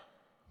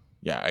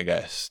 Yeah, I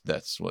guess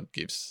that's what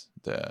gives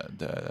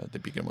the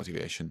bigger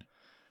motivation.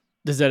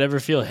 Does that ever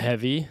feel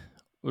heavy,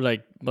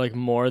 like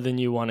more than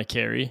you want to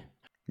carry?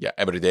 Yeah,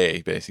 every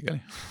day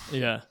basically.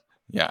 Yeah.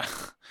 Yeah,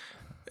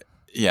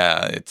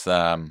 yeah, it's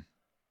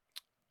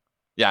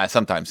yeah,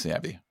 sometimes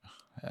heavy.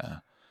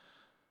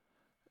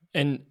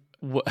 And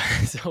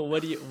so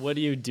what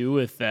do you do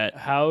with that?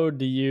 How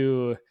do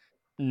you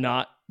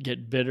not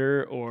get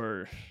bitter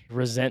or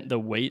resent the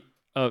weight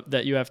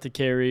that you have to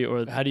carry,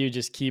 or how do you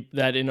just keep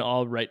that in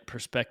all right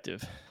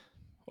perspective,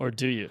 or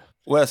do you?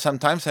 Well,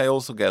 sometimes I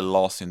also get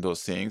lost in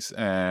those things,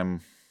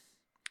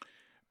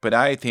 but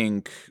I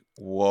think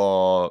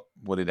what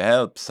it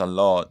helps a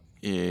lot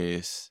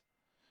is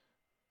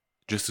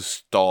just to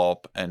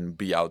stop and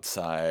be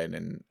outside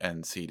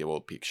and see the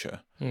whole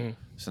picture. Mm.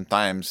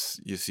 Sometimes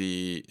you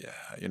see,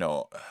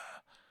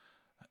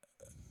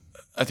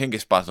 I think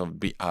it's part of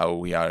how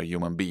we are a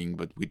human being,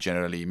 but we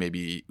generally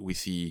maybe we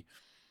see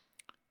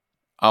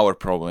our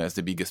problem as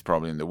the biggest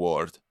problem in the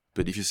world.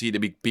 But if you see the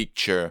big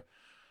picture,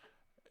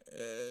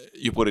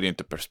 you put it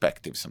into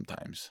perspective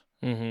sometimes.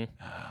 Mm-hmm.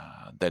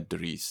 That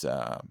there is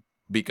a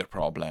bigger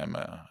problem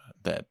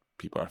that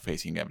people are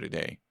facing every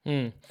day.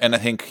 Mm. And I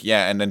think,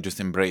 yeah, and then just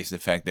embrace the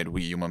fact that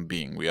we human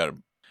being,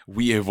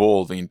 we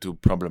evolve into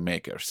problem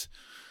makers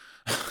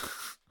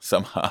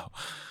somehow.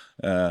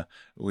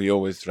 We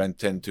always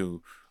tend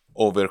to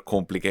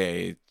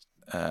overcomplicate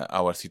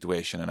our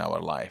situation and our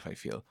life, I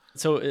feel.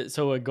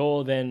 So a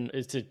goal then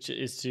is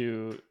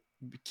to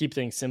keep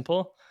things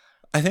simple.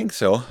 I think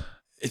so.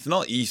 It's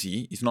not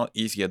easy. It's not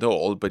easy at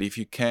all. But if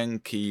you can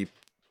keep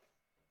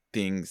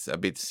things a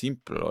bit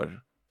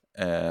simpler,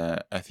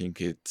 I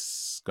think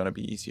it's gonna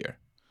be easier.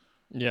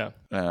 Yeah.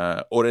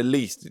 Or at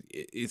least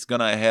it's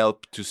gonna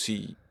help to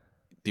see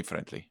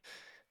differently.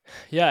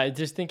 Yeah, I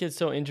just think it's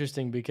so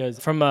interesting because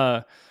from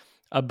a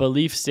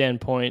belief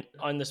standpoint,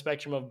 on the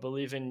spectrum of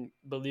believing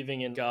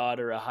in God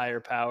or a higher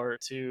power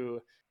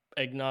to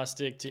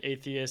agnostic to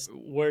atheist,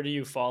 where do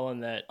you fall on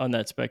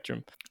that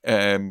spectrum?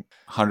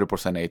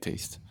 100%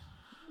 atheist.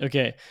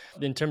 Okay.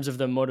 In terms of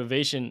the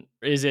motivation,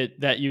 is it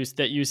that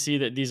you see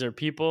that these are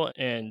people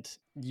and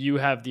you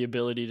have the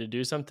ability to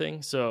do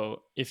something?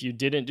 So if you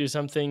didn't do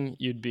something,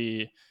 you'd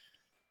be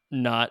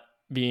not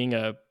being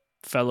a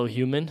fellow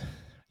human?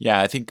 Yeah,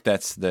 I think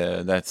that's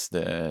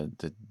the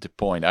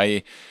point.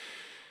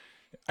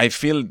 I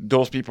feel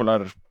those people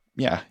are,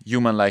 yeah,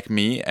 human like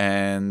me,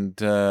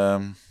 and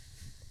I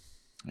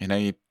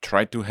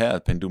try to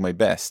help and do my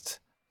best.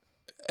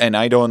 And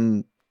I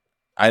don't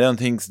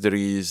think there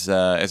is,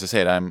 as I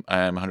said, I'm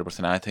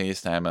 100%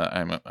 atheist. I'm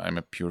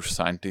a pure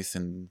scientist,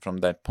 and from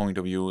that point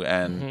of view,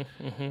 and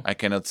Mm-hmm, mm-hmm. I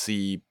cannot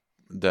see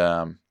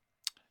the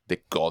the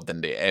good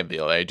and the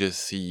evil. I just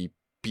see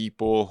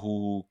people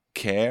who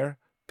care,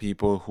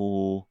 people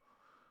who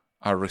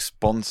are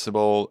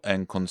responsible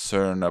and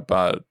concerned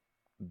about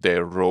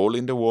their role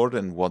in the world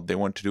and what they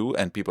want to do,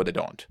 and people that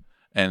don't.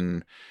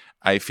 And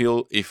I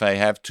feel if I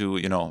have to,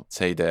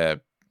 say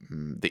the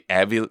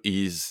evil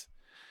is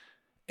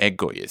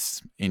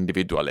egoism,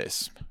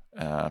 individualism,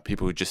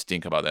 people who just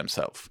think about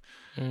themselves,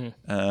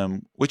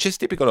 Mm. which is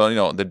typical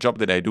of the job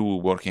that I do,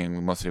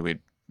 working mostly with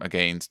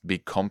against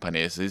big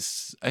companies.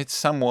 Is it's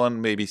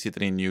someone maybe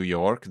sitting in New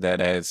York that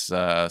has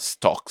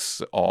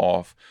stocks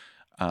of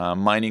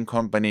mining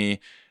company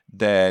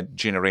that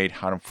generate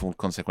harmful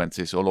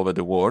consequences all over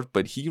the world,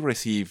 but he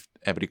received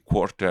every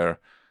quarter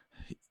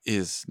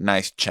his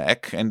nice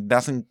check and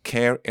doesn't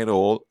care at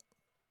all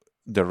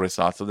the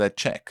results of that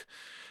check.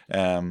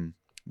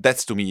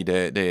 That's to me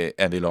the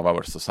evil of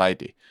our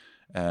society,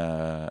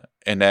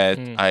 and that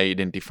Mm. I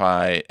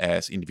identify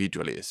as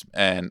individualism.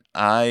 And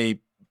I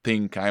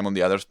think I'm on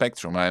the other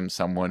spectrum. I'm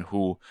someone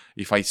who,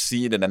 if I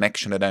see that an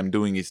action that I'm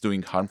doing is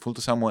doing harmful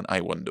to someone, I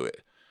won't do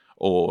it.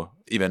 Or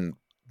even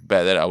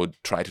better, I would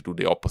try to do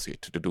the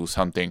opposite, to do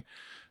something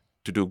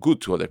to do good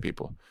to other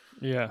people.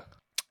 Yeah.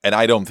 And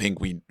I don't think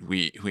we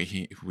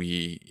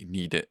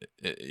need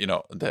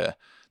the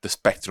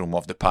spectrum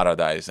of the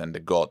paradise and the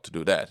God to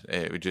do that.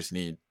 We just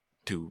need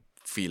to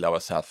feel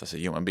ourselves as a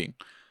human being.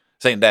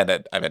 Saying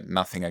that I have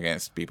nothing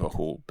against people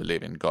who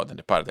believe in God and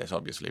the paradise,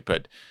 obviously,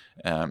 but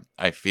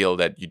I feel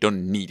that you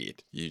don't need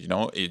it.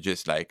 It's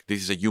just like,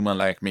 this is a human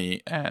like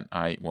me, and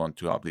I want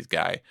to help this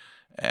guy,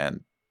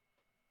 and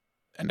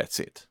that's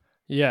it.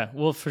 Yeah,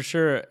 well, for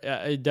sure.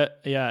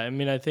 Yeah, I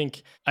mean, I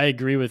think I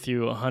agree with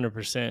you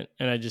 100%,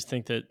 and I just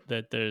think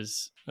that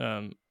there's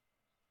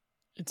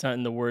it's not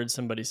in the words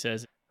somebody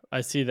says.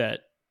 I see that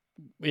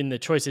in the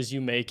choices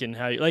you make and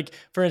how you, like,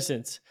 for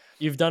instance,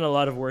 you've done a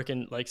lot of work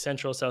in like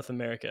Central South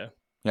America,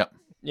 Yeah.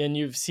 and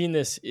you've seen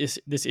this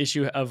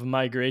issue of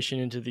migration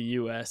into the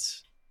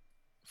US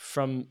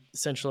from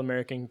Central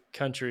American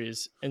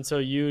countries. And so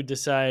you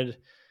decide,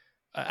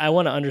 I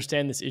want to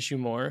understand this issue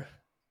more,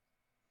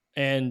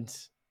 and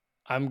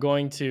I'm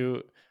going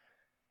to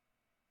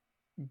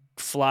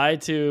fly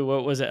to,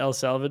 what was it, El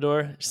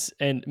Salvador,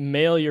 and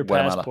mail your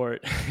Guatemala.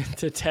 passport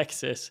to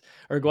Texas,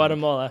 or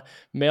Guatemala,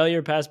 mail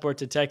your passport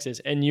to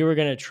Texas, and you were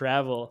going to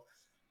travel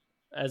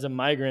as a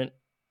migrant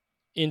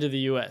into the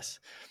US.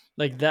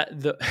 Like that,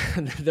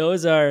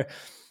 those are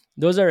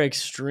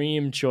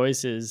extreme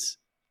choices.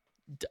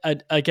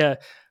 Like a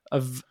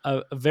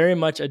very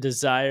much a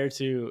desire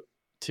to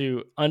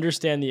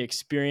understand the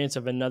experience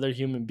of another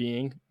human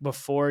being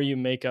before you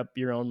make up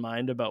your own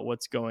mind about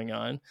what's going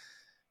on,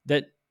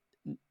 that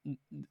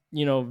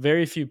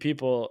very few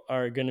people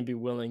are going to be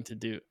willing to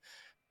do.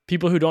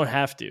 People who don't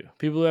have to,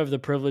 people who have the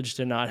privilege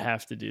to not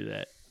have to do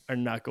that, are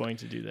not going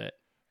to do that.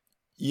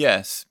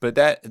 Yes, but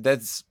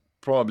that's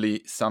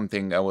probably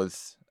something I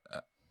was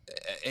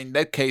in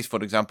that case.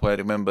 For example, I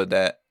remember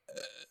that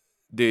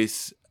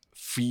this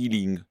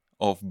feeling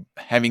of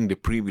having the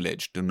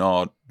privilege to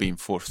not being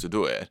forced to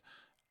do it,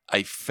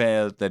 I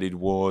felt that it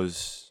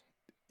was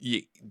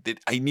that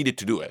I needed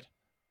to do it,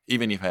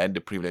 even if I had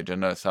the privilege.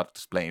 And I start to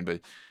explain,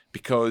 but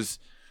because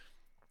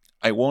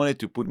I wanted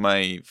to put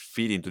my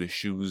feet into the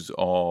shoes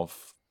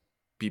of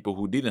people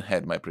who didn't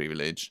have my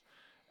privilege,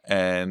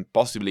 and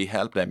possibly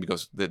help them,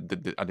 because at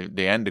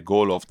the end, the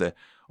goal of the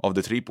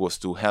trip was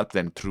to help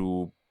them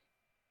through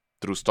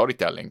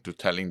storytelling, to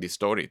telling this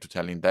story, to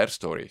telling their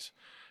stories.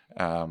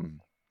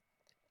 And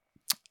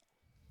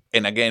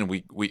again,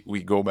 we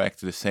go back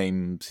to the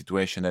same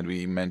situation that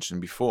we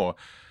mentioned before.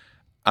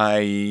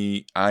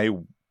 I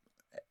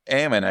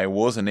am, and I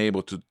wasn't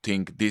able to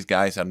think these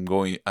guys are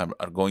going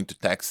to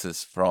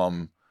Texas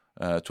from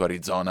to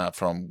Arizona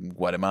from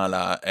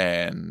Guatemala,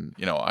 and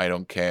I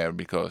don't care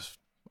because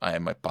I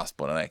have my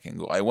passport and I can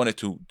go. I wanted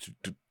to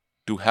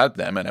help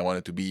them, and I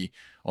wanted to be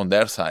on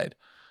their side.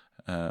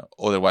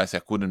 Otherwise, I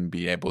couldn't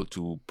be able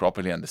to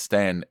properly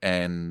understand,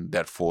 and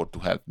therefore to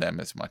help them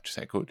as much as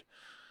I could.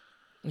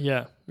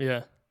 Yeah.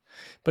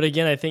 But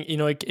again, I think,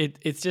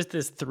 it's just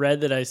this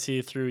thread that I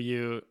see through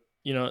you.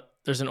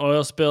 There's an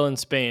oil spill in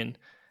Spain.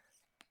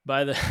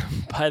 Buy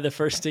the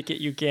first ticket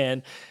you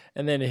can,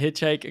 and then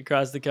hitchhike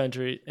across the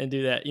country and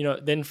do that.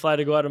 Then fly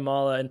to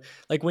Guatemala. And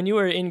like, when you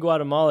were in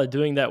Guatemala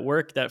doing that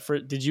work,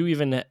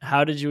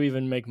 how did you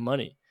even make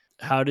money?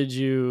 How did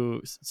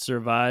you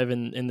survive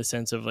in the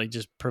sense of like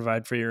just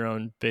provide for your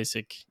own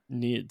basic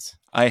needs?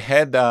 I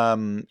had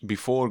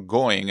before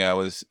going, I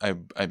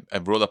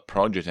wrote a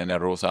project, and I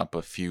rose up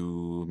a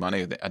few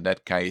money. At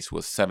that case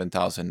was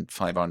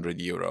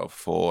 €7,500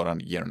 for a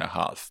year and a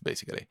half,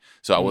 basically.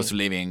 So I was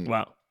living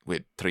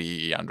with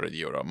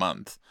 €300 a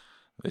month,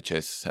 which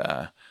is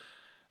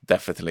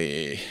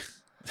definitely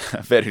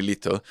very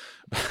little.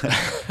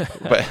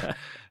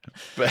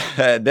 But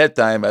at that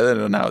time, I don't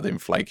know now the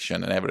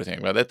inflation and everything.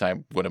 But at that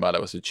time, Guatemala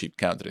was a cheap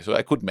country, so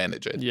I could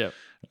manage it. Yeah,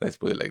 let's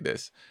put it like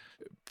this.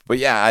 But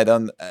yeah, I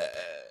don't.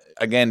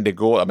 Again, the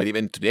goal. I mean,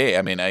 even today,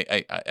 I mean, I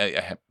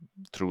have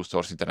through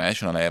Source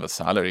International, I have a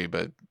salary,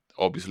 but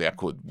obviously, I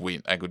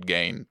could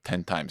gain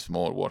 10 times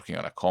more working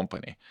on a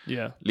company.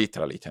 Yeah,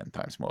 literally 10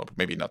 times more.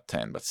 Maybe not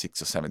 10, but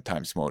 6 or 7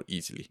 times more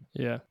easily.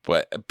 Yeah,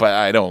 but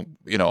I don't.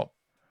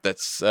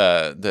 That's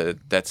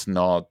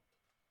not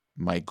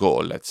my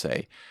goal. Let's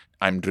say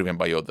I'm driven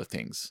by other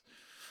things.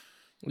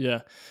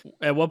 Yeah.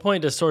 At what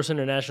point does Source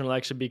International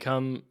actually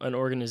become an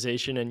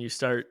organization, and you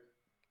start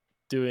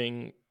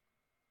doing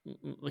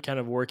kind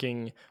of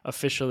working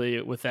officially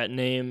with that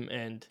name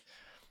and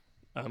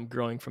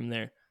growing from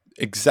there?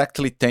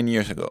 Exactly 10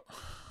 years ago,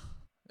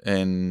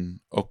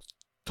 in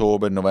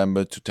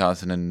November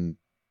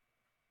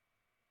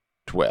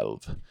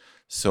 2012.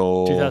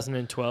 So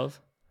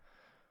 2012?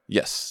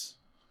 Yes.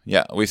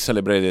 Yeah, we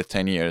celebrated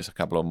 10 years a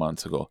couple of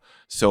months ago.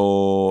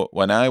 So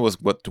when I was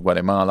to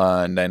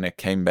Guatemala, and then I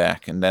came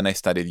back, and then I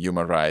studied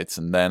human rights,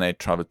 and then I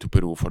traveled to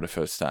Peru for the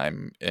first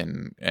time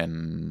in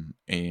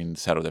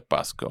Cerro de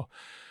Pasco.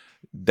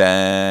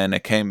 Then I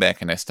came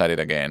back and I studied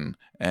again,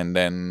 and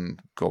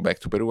then go back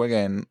to Peru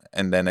again,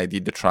 and then I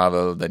did the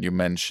travel that you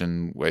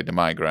mentioned with the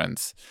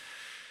migrants.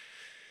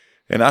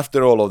 And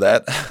after all of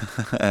that,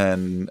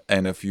 and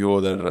a few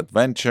other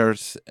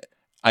adventures,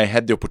 I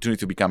had the opportunity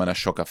to become an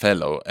Ashoka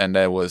Fellow, and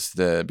that was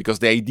because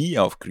the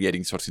idea of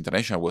creating Source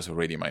International was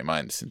already in my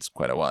mind since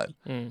quite a while.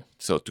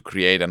 So to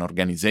create an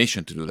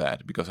organization to do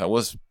that, because I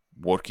was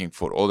working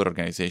for other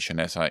organization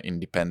as an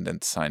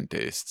independent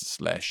scientist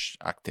 /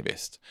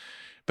 activist,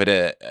 but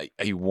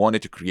I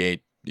wanted to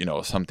create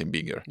something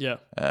bigger,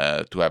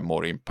 to have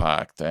more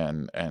impact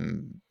and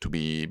to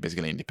be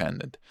basically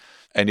independent.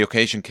 And the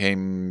occasion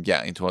came,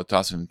 in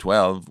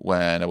 2012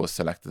 when I was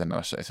selected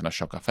as an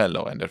Ashoka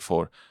Fellow, and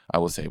therefore I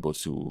was able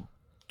to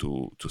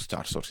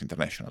start Source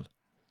International.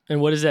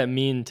 And what does that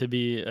mean to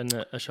be an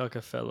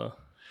Ashoka Fellow?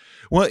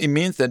 Well, it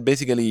means that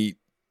basically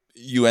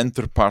you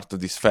enter part of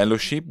this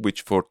fellowship,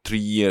 which for 3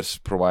 years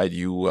provide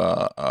you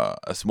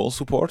a small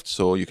support,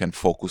 so you can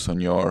focus on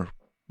your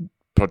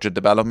project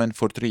development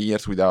for 3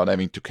 years without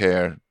having to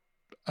care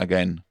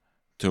again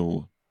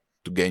to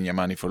gain your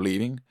money for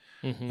leaving.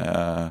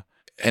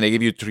 And they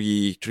give you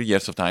three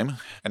years of time,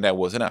 and that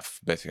was enough.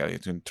 Basically,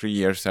 in 3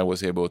 years, I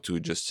was able to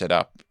just set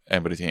up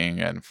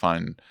everything and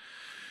find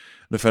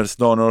the first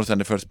donors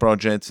and the first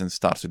projects, and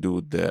start to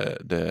do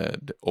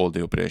all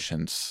the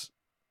operations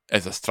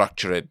as a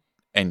structured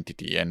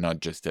entity and not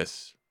just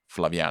as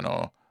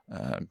Flaviano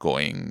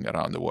going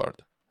around the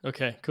world.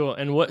 Okay, cool.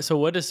 And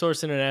what does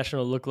Source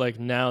International look like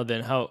now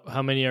then?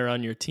 How many are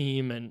on your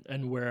team,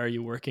 and where are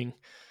you working?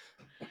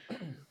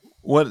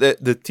 Well,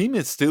 the team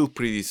is still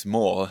pretty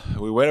small.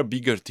 We were a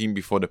bigger team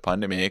before the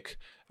pandemic,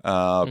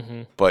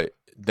 but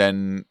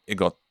then it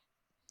got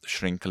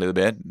shrink a little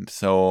bit.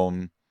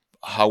 So,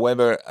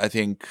 however, I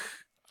think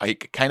I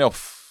kind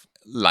of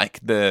like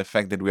the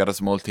fact that we are a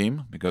small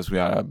team, because we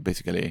are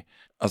basically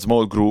a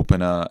small group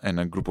and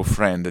a group of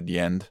friends at the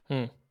end.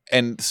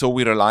 And so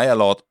we rely a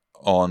lot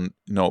on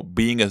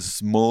being a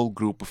small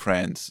group of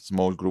friends,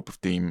 small group of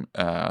team,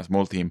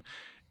 small team,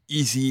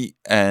 easy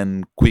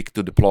and quick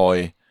to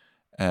deploy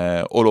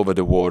all over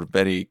the world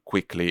very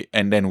quickly.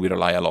 And then we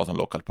rely a lot on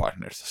local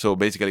partners. So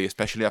basically,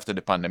 especially after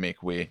the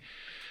pandemic,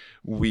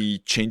 we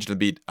changed a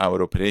bit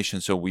our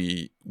operation. So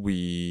we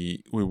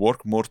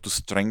work more to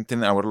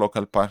strengthen our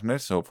local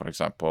partners. So, for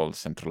example,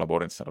 Centro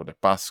Labore in Cerro de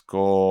Pasco,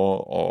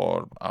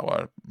 or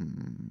our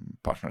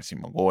partners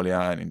in Mongolia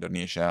and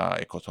Indonesia,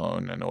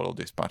 Ecoton, and all of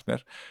these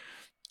partners.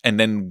 And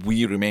then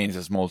we remain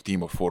a small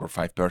team of 4 or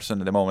 5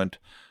 persons at the moment,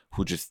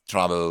 who just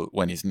travel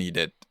when it's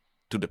needed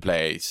to the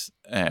place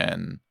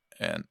and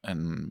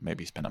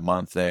maybe spend a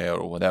month there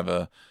or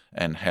whatever,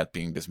 and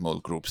helping the small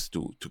groups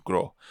to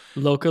grow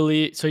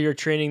locally. So you're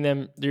training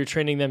them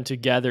to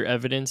gather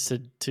evidence,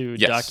 to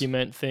Yes.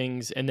 document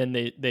things, and then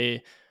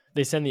they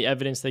send the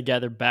evidence they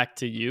gather back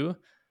to you.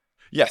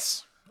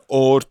 Yes,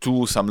 or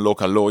to some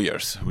local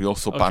lawyers. We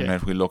also partner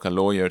with local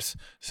lawyers,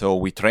 so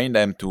we train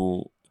them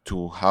to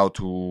how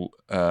to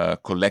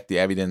collect the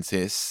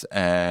evidences,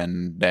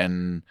 and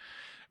then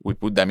we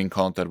put them in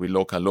contact with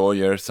local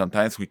lawyers.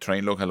 Sometimes we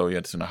train local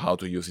lawyers on how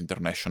to use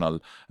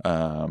international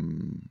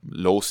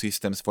law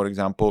systems, for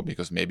example,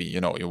 because maybe,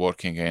 you're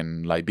working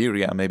in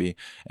Liberia, maybe,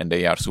 and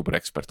they are super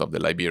expert of the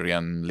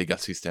Liberian legal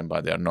system,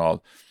 but they're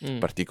not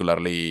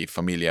particularly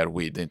familiar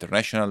with the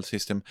international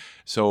system.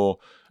 So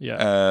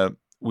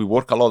we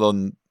work a lot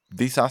on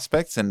these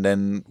aspects, and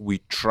then we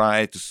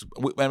try to,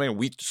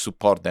 we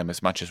support them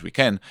as much as we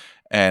can,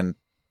 and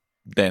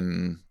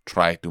then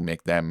try to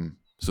make them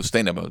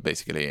sustainable,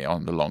 basically,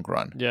 on the long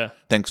run. Yeah.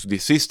 Thanks to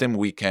this system,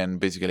 we can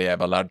basically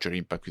have a larger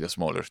impact with a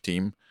smaller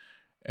team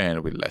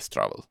and with less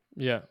travel.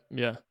 Yeah.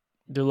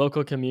 Do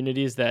local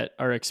communities that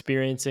are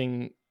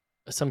experiencing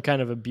some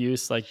kind of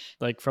abuse,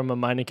 like from a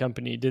mining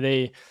company, do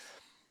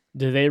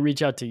they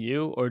reach out to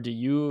you, or do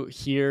you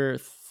hear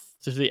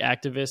through the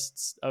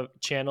activists of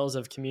channels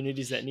of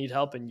communities that need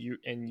help, and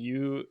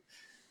you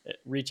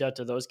reach out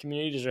to those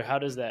communities, or how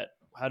does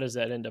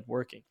that end up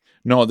working?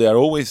 No, they are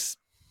always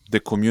the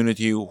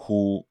community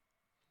who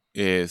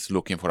is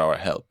looking for our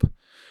help.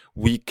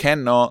 We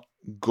cannot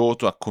go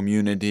to a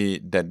community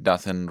that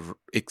doesn't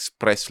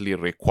expressly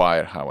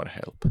require our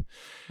help.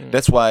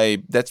 That's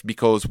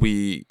because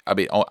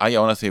I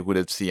honestly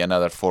wouldn't see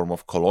another form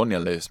of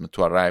colonialism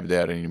to arrive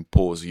there and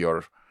impose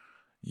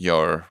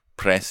your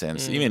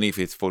presence, even if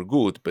it's for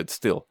good, but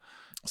still.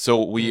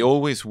 So we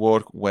always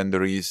work when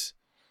there is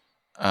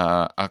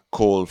a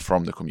call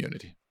from the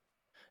community.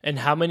 And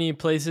how many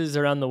places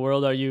around the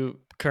world are you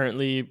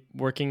currently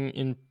working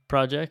in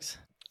projects?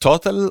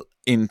 Total,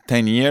 in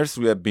 10 years,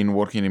 we have been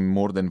working in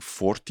more than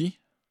 40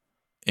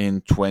 in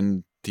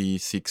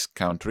 26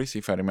 countries,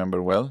 if I remember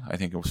well. I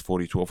think it was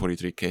 42 or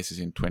 43 cases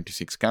in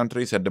 26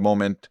 countries. At the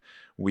moment,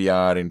 we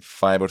are in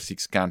 5 or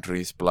 6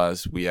 countries,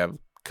 plus we have a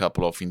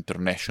couple of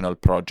international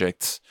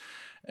projects,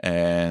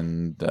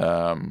 and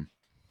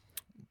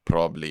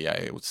probably,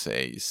 I would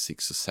say,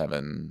 6 or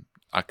 7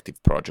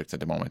 active projects at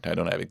the moment. I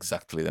don't have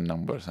exactly the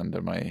numbers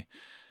under my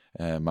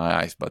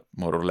eyes, but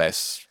more or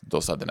less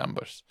those are the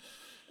numbers.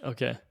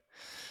 Okay.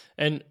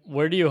 And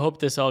where do you hope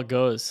this all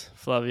goes,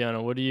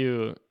 Flaviano? What are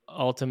you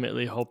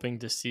ultimately hoping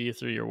to see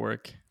through your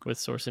work with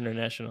Source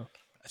International?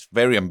 It's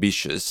very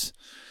ambitious,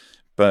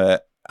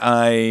 but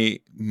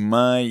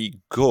my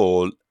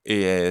goal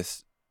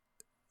is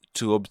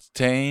to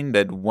obtain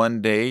that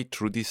one day,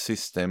 through this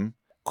system,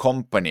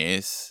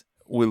 companies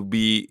will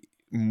be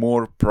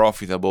more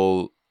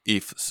profitable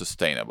if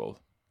sustainable.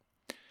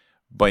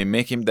 By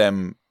making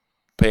them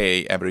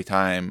pay every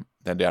time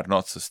that they are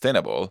not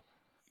sustainable,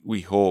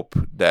 we hope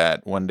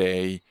that one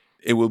day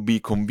it will be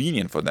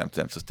convenient for them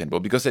to be sustainable,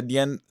 because at the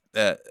end,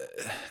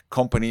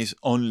 companies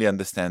only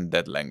understand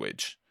that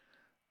language.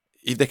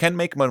 If they can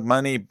make more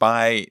money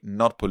by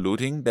not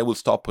polluting, they will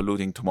stop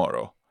polluting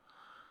tomorrow,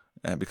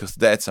 because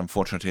that's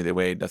unfortunately the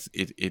way that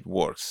it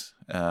works.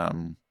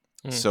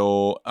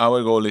 So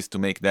our goal is to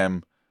make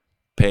them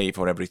pay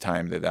for every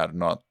time that they are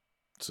not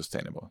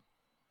sustainable.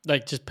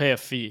 Like just pay a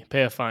fee,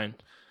 pay a fine.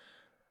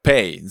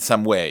 Pay in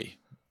some way,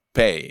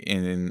 pay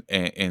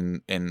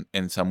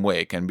in some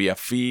way. It can be a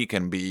fee,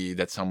 can be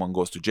that someone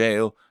goes to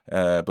jail,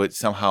 but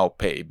somehow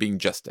pay, being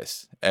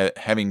justice,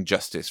 having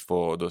justice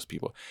for those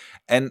people.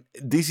 And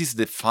this is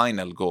the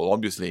final goal.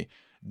 Obviously,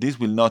 this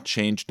will not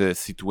change the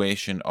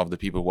situation of the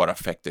people who are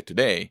affected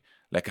today.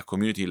 Like a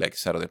community like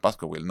Cerro de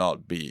Pasco will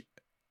not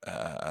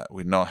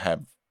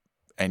have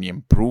any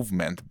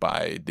improvement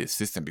by this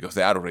system because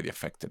they are already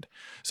affected.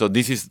 So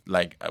this is,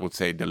 like, I would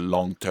say, the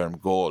long-term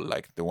goal,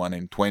 like the one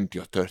in 20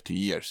 or 30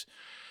 years.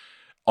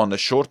 On the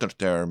shorter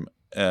term,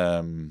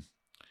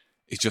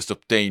 it's just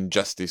obtain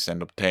justice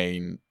and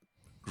obtain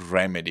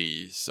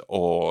remedies,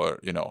 or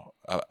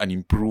an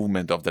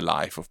improvement of the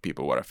life of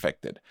people who are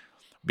affected.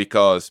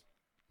 Because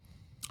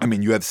I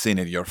mean, you have seen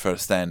it your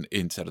first hand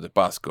in Cerro de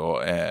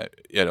Pasco.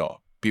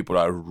 People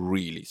are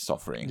really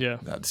suffering. Yeah.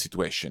 The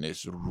situation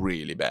is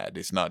really bad.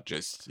 It's not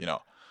just,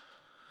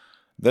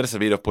 there's a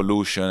bit of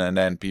pollution and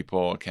then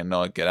people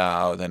cannot get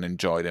out and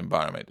enjoy the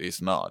environment.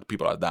 It's not.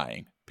 People are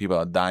dying. People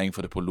are dying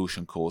for the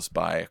pollution caused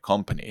by a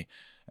company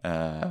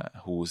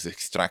who's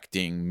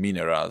extracting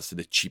minerals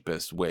the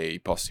cheapest way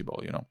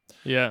possible,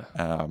 Yeah.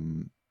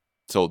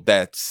 So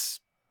that's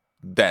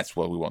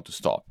what we want to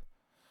stop.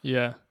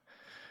 Yeah.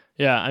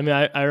 Yeah. I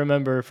mean, I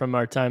remember from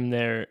our time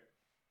there,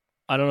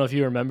 I don't know if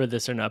you remember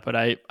this or not, but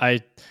I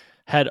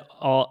had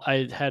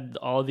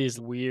all these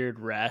weird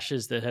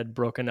rashes that had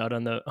broken out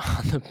on the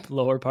on the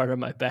lower part of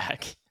my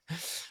back.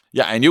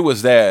 Yeah, and you were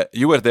there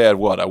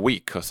what, a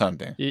week or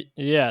something?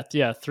 Yeah,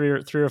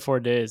 3 or 4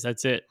 days.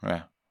 That's it.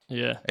 Yeah.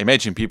 Yeah.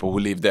 Imagine people who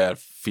live there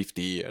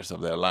 50 years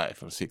of their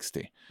life, or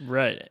 60.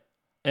 Right.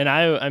 And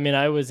I mean,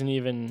 I wasn't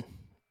even.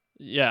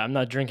 Yeah, I'm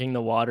not drinking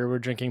the water. We're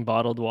drinking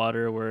bottled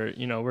water.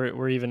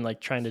 We're even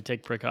like trying to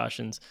take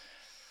precautions.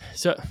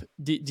 So,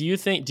 do you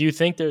think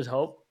there's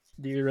hope?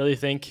 Do you really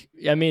think?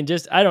 I mean,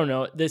 just I don't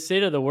know. The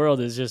state of the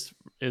world is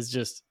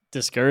just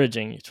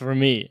discouraging for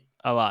me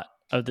a lot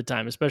of the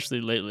time,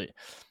 especially lately.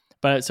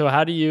 But so,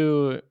 how do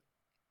you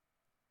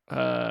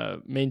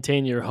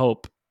maintain your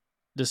hope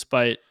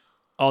despite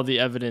all the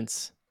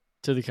evidence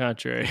to the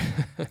contrary?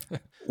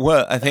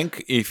 Well, I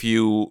think if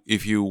you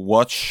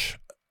watch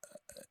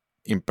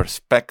in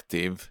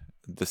perspective,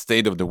 the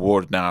state of the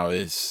world now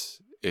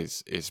is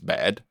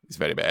bad. It's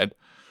very bad,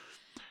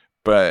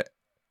 but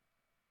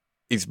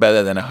it's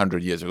better than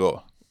 100 years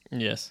ago.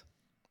 Yes.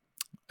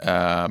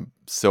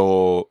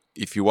 So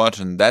if you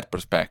watch in that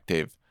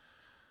perspective,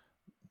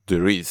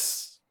 there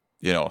is,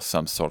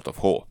 some sort of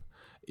hope.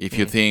 If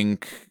you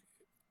think,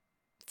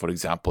 for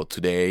example,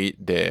 today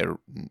the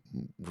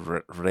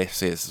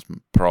racism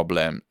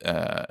problem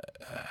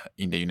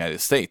in the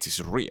United States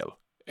is real.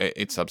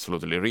 It's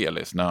absolutely real.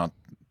 It's not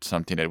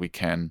something that we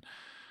can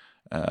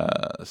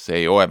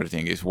say, oh,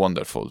 everything is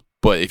wonderful.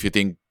 But if you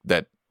think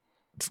that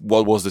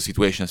what was the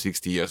situation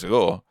 60 years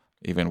ago,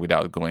 even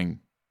without going,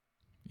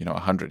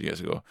 100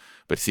 years ago,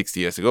 but 60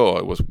 years ago,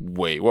 it was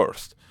way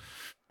worse.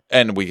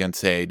 And we can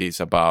say this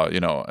about,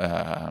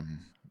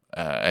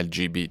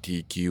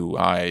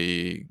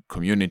 LGBTQI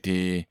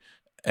community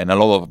and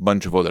a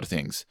bunch of other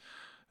things.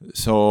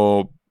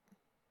 So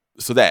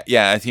that,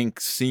 yeah, I think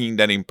seeing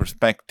that in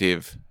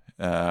perspective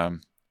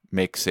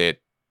makes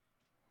it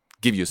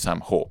give you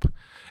some hope.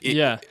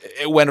 Yeah.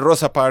 When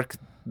Rosa Parks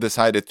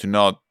decided to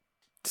not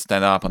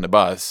stand up on the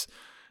bus,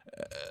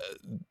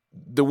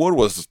 the world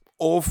was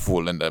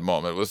awful in that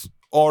moment. It was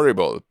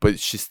horrible, but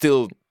she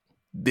still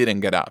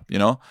didn't get up,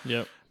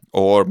 Yep.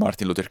 Or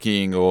Martin Luther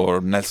King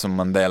or Nelson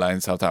Mandela in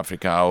South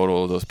Africa, or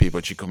all those people,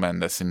 Chico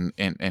Mendes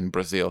in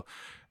Brazil.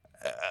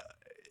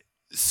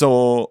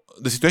 So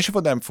the situation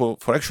for them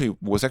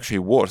was actually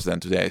worse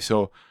than today.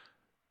 So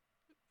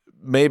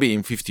maybe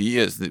in 50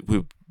 years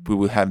we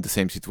will have the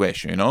same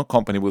situation.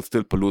 Company will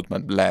still pollute,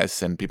 but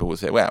less, and people will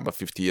say, well, but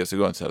 50 years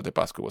ago, Cerro de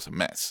Pasco was a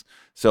mess.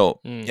 So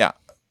yeah,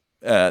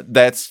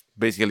 that's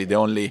basically the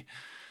only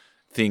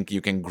thing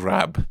you can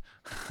grab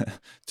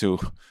to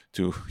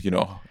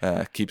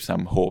keep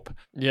some hope.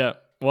 Yeah.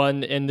 Well,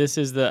 and this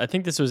is I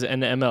think this was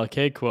an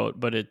MLK quote,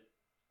 but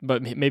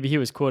maybe he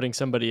was quoting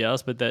somebody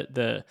else, but that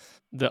the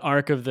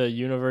arc of the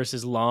universe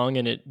is long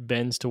and it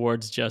bends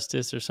towards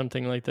justice or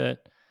something like that.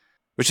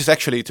 Which is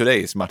actually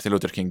today's Martin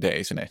Luther King Day,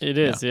 isn't it? It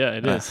is, yeah,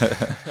 it is.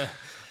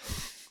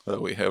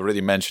 We have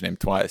already mentioned him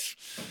twice.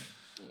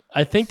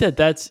 I think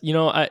that's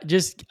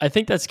I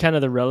think that's kind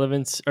of the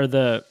relevance, or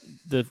the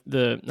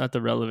not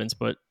the relevance,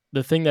 but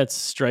the thing that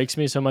strikes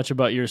me so much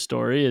about your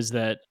story is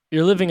that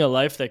you're living a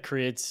life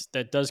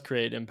that does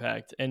create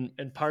impact, and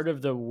part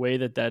of the way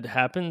that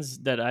happens,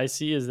 that I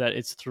see, is that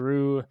it's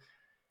through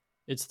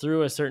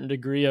a certain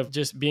degree of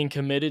just being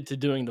committed to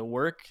doing the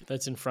work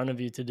that's in front of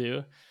you to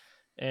do,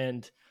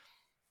 and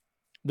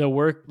the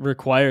work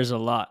requires a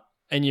lot,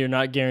 and you're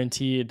not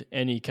guaranteed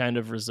any kind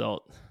of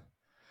result.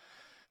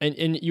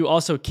 And you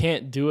also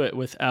can't do it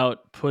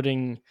without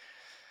putting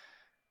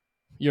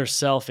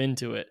yourself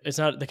into it. It's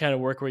not the kind of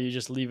work where you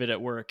just leave it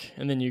at work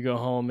and then you go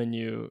home and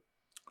you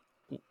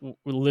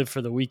live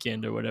for the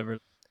weekend or whatever.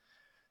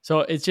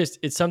 So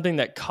it's something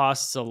that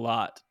costs a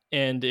lot.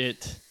 and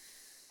it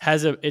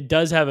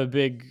does have a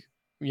big,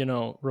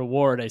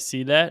 reward. I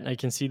see that, and I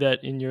can see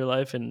that in your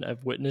life, and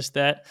I've witnessed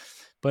that.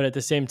 But at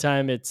the same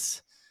time,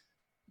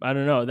 I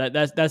don't know,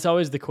 that's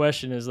always the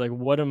question, is like,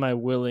 what am I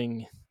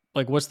willing,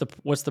 like, what's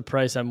the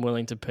price I'm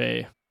willing to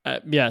pay?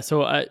 Yeah.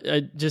 So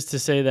I just to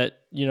say that,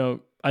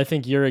 I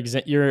think your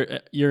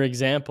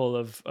example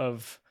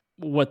of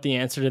what the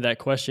answer to that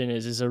question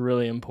is a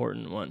really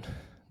important one.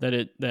 That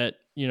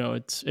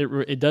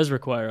it does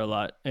require a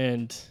lot,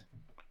 and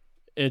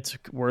it's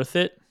worth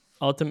it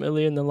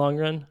ultimately in the long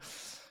run.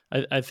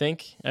 I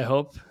think. I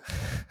hope.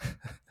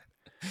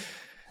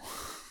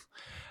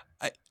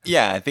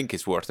 Yeah, I think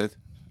it's worth it.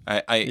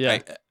 Yeah.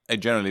 I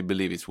generally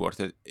believe it's worth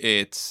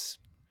it.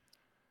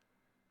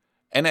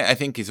 And I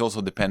think it's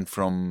also depend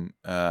from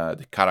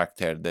the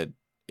character that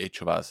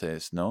each of us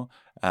is, no?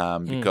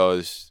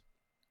 Because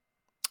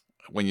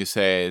when you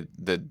say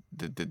the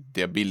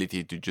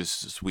ability to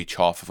just switch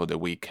off for the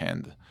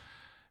weekend,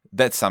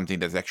 that's something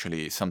that's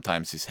actually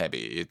sometimes is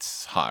heavy.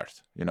 It's hard,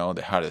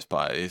 the hardest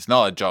part. It's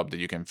not a job that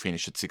you can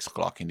finish at 6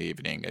 o'clock in the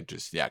evening and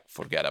just,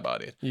 forget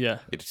about it. Yeah.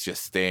 It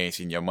just stays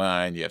in your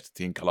mind. You have to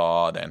think a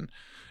lot. And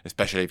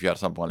especially if you are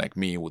someone like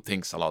me who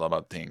thinks a lot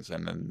about things.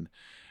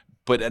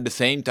 But at the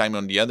same time,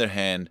 on the other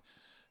hand,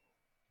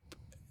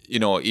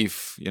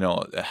 if,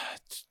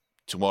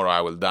 tomorrow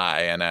I will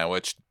die and I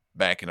watch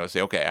back and I'll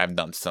say, okay, I've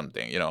done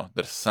something,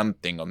 there's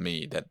something on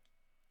me that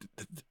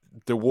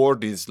the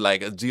world is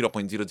like a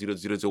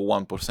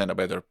 0.00001% a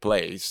better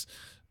place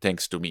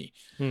thanks to me.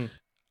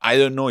 I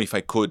don't know if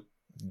I could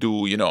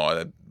do,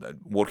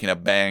 work in a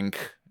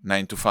bank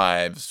 9 to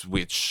 5,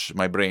 switch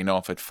my brain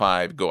off at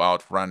 5, go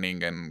out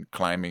running and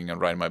climbing and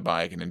ride my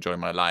bike and enjoy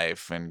my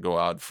life and go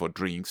out for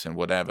drinks and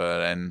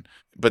whatever.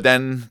 But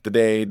then the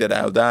day that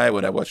I'll die,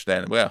 what I watch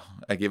then, well,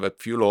 I give a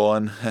few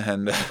loan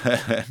and,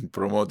 and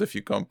promote a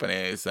few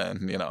companies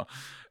and,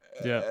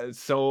 Yeah.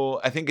 So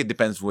I think it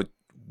depends what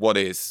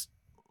is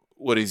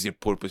your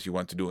purpose you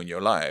want to do in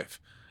your life.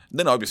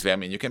 Then obviously,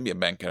 you can be a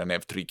banker and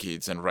have 3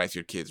 kids and raise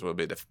your kids will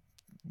be the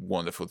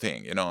wonderful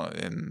thing,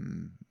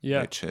 and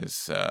which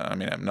is, I'm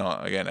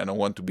not, again, I don't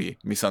want to be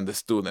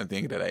misunderstood and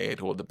think that I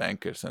hate all the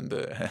bankers and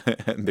the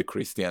and the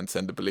Christians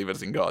and the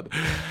believers in God.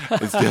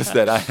 It's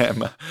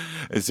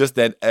just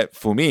that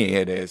for me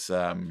it is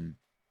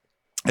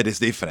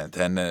different,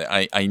 and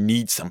I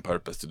need some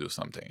purpose to do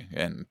something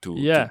and to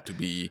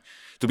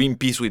be in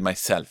peace with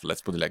myself.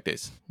 Let's put it like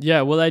this.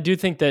 Yeah, well, I do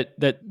think that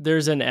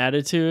there's an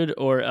attitude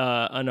or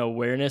an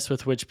awareness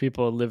with which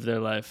people live their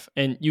life,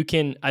 and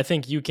I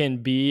think you can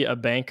be a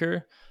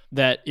banker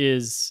that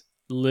is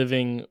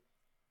living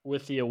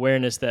with the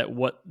awareness that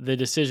what the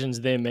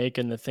decisions they make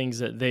and the things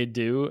that they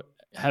do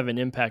have an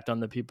impact on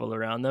the people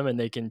around them, and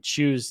they can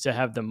choose to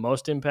have the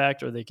most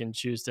impact or they can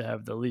choose to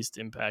have the least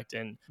impact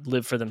and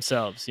live for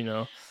themselves.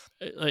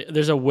 Like,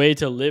 there's a way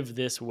to live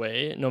this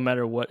way no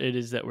matter what it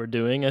is that we're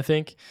doing, I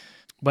think.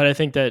 But I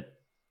think that,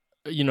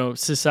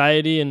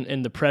 society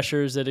and the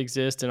pressures that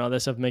exist and all that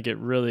stuff make it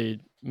really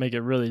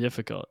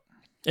difficult.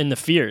 And the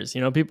fears,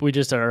 people, we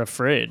just are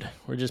afraid.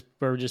 We're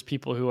just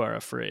people who are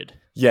afraid.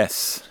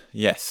 Yes,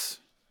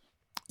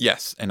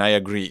 and I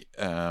agree.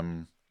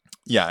 And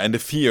the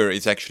fear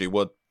is actually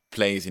what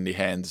plays in the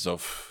hands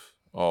of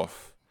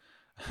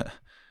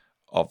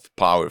of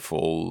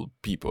powerful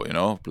people,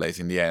 plays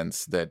in the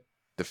hands that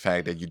the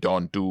fact that you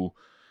don't do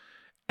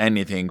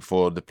anything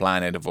for the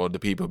planet or for the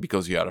people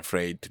because you are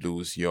afraid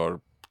to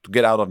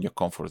get out of your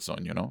comfort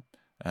zone,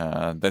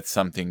 that's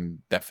something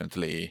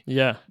definitely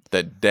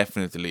that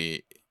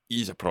definitely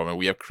is a problem.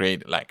 We have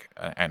created like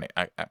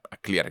a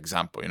clear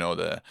example,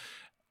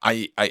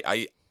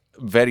 I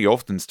very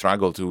often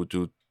struggle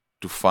to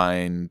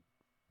find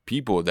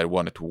people that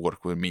wanted to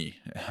work with me.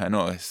 I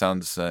know it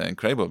sounds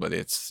incredible, but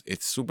it's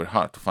super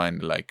hard to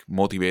find like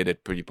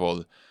motivated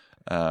people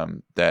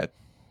that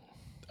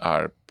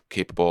are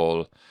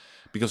capable,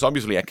 because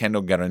obviously I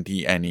cannot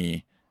guarantee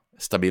any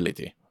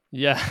stability.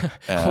 Yeah.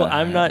 Well,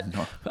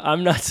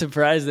 I'm not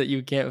surprised that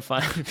you can't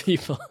find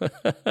people.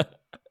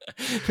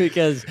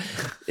 Because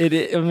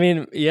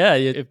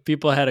if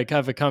people had a kind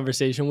of a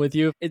conversation with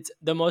you, it's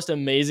the most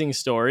amazing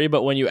story.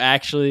 But when you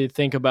actually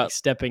think about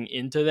stepping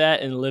into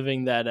that and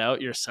living that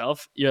out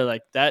yourself, you're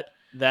like,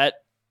 that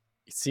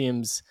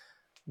seems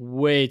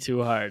way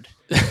too hard.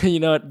 Do you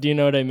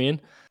know what I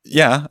mean?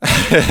 Yeah,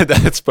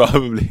 that's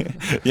probably,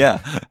 yeah.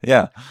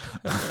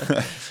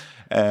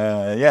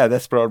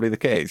 That's probably the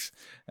case.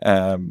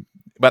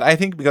 But I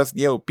think because,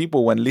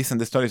 people when listen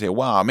to the story say,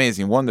 wow,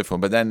 amazing, wonderful,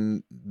 but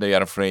then they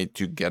are afraid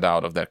to get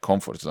out of their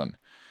comfort zone.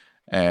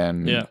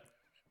 And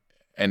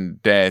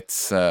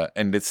that's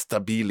and the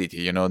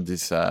stability,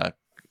 this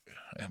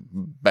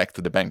back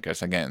to the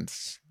bankers again.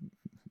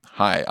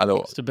 Hi,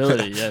 hello.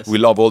 Stability, yes. We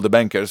love all the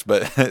bankers,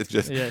 but it's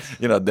just, yes.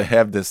 They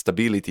have the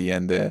stability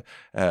and the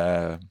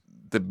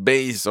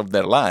base of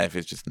their life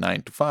is just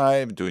 9 to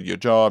 5, doing your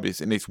job.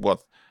 And it's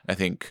what I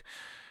think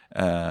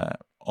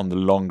on the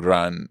long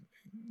run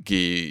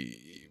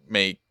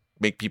make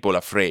people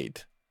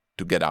afraid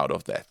to get out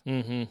of that.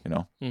 Mm-hmm.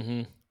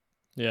 Mm-hmm.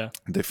 Yeah.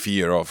 The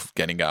fear of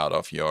getting out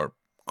of your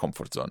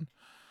comfort zone.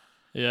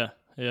 Yeah,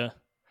 yeah.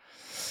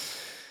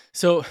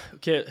 So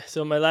okay,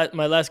 so my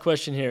last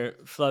question here,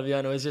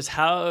 Flaviano, is just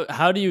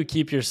how do you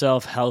keep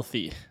yourself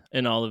healthy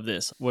in all of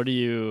this? What do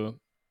you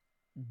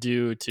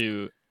do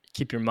to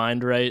keep your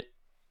mind right,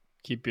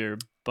 keep your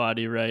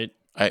body right?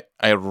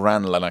 I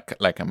run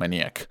like a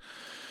maniac.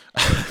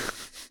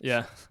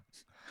 Yeah.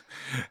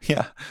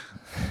 Yeah,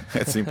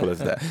 as simple as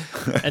that.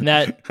 And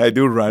that, I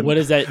do run what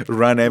does that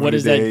run what every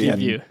does that day give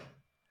and you?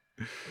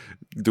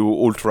 do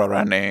ultra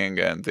running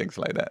and things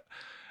like that.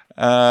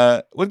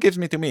 What gives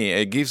me to me?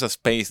 It gives a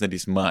space that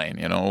is mine.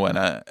 You know,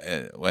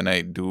 when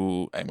I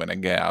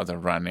get out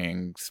and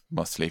running,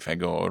 mostly if I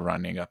go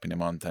running up in the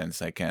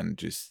mountains, I can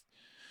just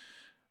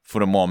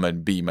for a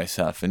moment be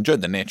myself, enjoy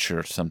the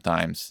nature.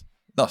 Sometimes,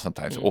 not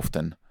sometimes,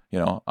 often. You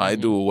know, I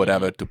do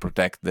whatever to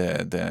protect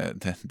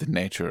the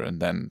nature, and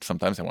then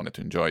sometimes I want it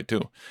to enjoy it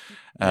too.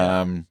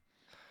 Yeah.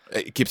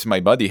 It keeps my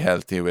body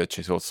healthy, which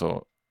is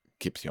also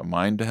keeps your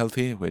mind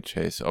healthy, which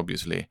is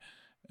obviously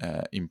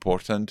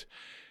important.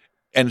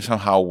 And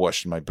somehow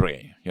wash my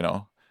brain. You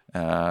know,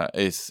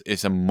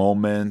 it's a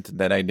moment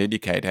that I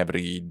dedicate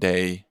every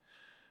day,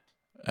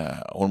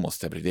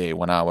 almost every day,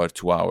 1 hour,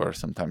 2 hours,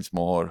 sometimes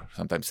more,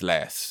 sometimes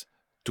less,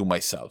 to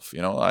myself.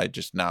 You know, I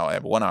just now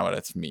have 1 hour.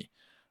 That's me.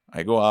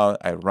 I go out,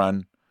 I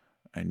run,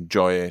 I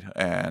enjoy it,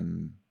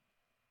 and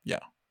yeah,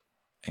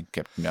 and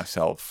kept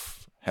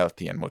myself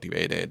healthy and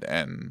motivated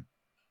and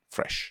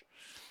fresh.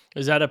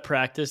 Is that a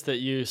practice that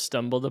you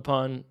stumbled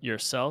upon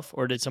yourself,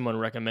 or did someone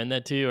recommend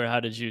that to you, or how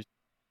did you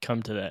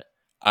come to that?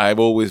 I've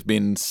always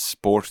been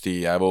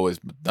sporty. I've always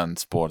done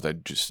sport. I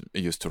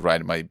used to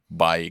ride my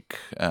bike.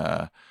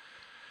 I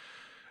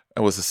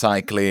was a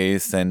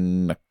cyclist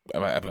and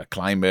a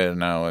climber.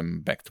 Now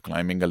I'm back to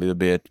climbing a little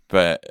bit.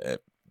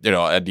 But,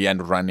 at the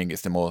end, running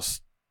is the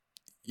most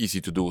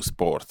easy to do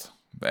sport.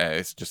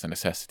 It's just a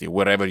necessity.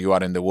 Wherever you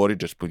are in the world, you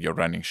just put your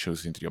running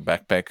shoes into your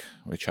backpack,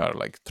 which are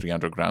like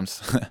 300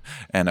 grams,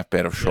 and a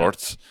pair of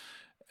shorts,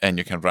 and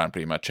you can run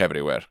pretty much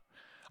everywhere.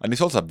 And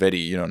it's also a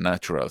very,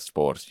 natural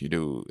sport.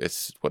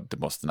 It's what the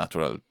most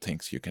natural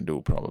things you can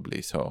do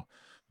probably. So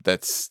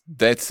that's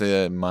it's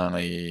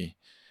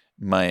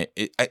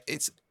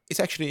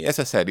actually, as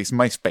I said, it's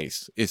my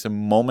space. It's a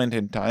moment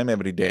in time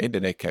every day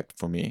that I kept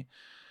for me.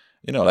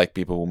 Like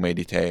people who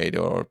meditate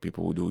or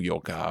people who do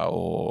yoga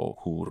or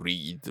who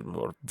read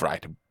or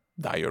write a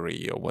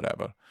diary or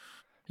whatever.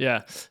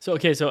 Yeah. So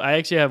I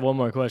actually have one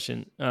more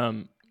question,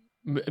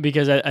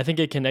 because I think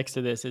it connects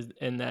to this,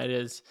 and that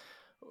is,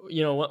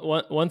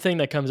 one thing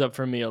that comes up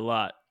for me a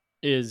lot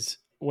is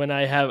when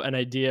I have an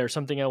idea or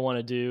something I want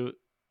to do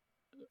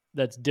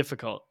that's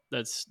difficult,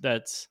 that's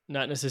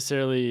not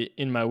necessarily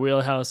in my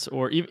wheelhouse,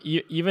 or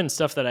even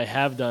stuff that I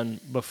have done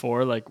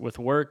before, like with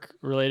work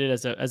related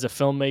as a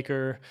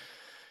filmmaker,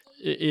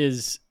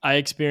 is I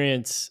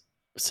experience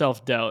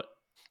self-doubt.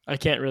 I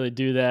can't really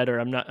do that, or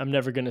I'm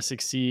never going to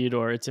succeed,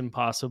 or it's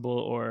impossible,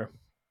 or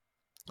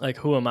like,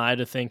 who am I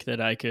to think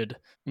that I could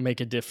make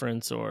a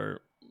difference,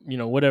 or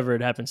whatever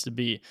it happens to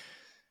be.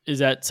 Is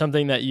that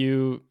something that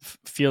you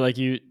feel like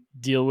you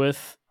deal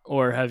with,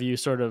 or have you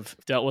sort of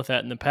dealt with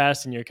that in the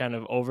past and you're kind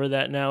of over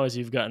that now as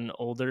you've gotten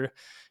older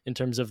in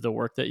terms of the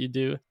work that you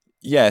do?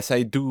 Yes,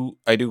 I do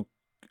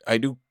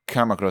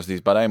come across this,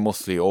 but I'm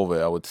mostly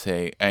over, I would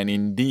say. And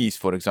in these,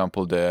 for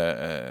example,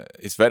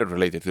 it's very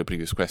related to the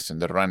previous question,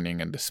 the running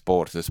and the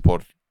sport. The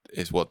sport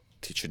is what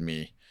teaches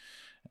me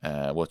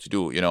what to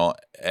do,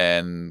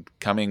 and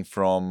coming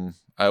from,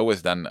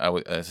 as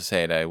I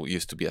said, I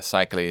used to be a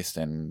cyclist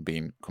and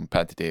being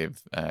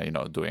competitive,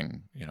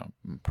 doing,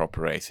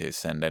 proper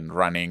races and then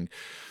running.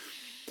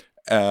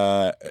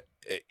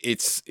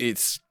 It's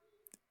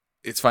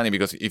funny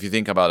because if you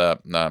think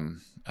about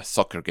a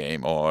soccer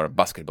game or a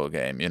basketball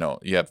game, you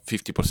have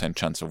 50%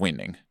 chance of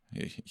winning.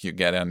 You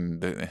get in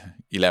the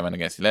 11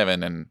 against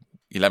 11 and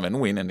 11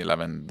 win and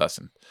 11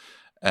 doesn't.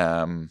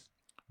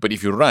 But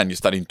if you run, you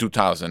start in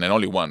 2000 and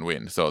only one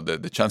win. So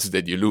the chances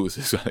that you lose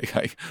is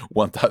like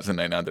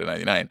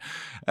 1,999.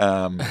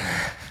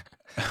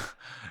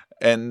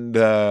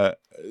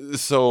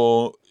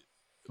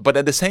 But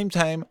at the same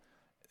time,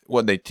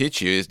 what they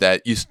teach you is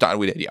that you start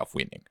with the idea of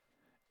winning.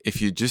 If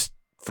you just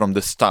from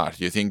the start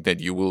you think that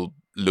you will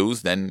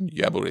lose, then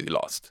you have already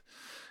lost.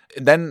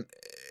 And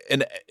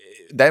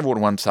that was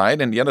one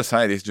side, and the other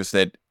side is just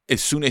that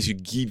as soon as you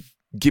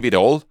give it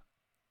all,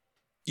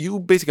 you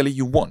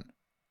won.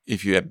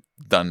 If you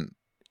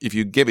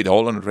give it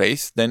all on a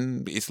race,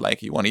 then it's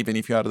like you won, even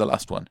if you are the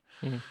last one.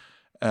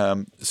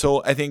 Mm-hmm.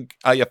 So I think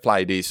I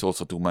apply this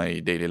also to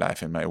my daily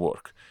life and my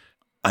work.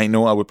 I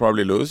know I will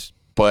probably lose,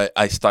 but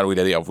I start with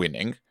the idea of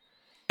winning,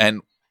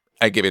 and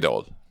I give it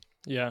all.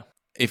 Yeah.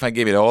 If I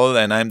give it all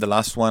and I'm the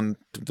last one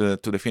to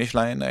the finish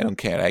line, I don't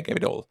care. I gave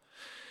it all.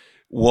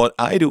 What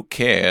I do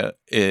care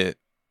is,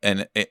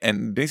 and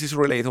this is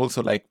related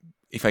also, like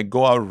if I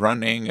go out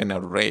running in a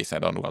race, I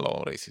don't do a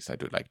lot of races. I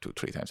do like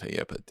 2-3 times a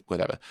year, but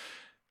whatever.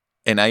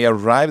 And I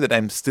arrive that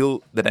I'm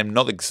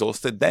not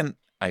exhausted, then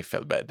I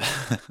felt bad.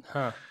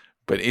 Huh.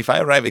 But if I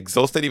arrive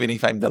exhausted, even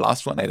if I'm the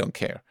last one, I don't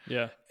care.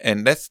 Yeah.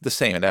 And that's the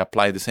same. And I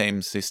apply the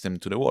same system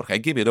to the work. I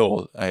give it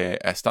all.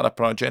 I start a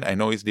project. I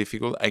know it's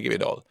difficult. I give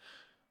it all.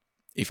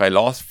 If I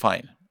lost,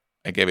 fine.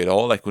 I gave it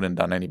all. I couldn't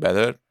done any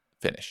better.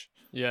 Finish.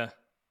 Yeah.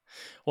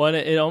 Well, and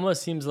it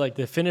almost seems like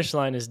the finish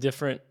line is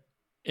different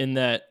in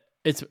that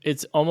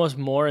it's almost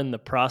more in the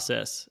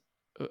process.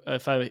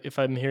 If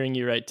I'm hearing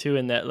you right too,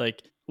 in that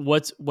like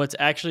what's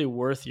actually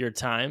worth your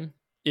time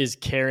is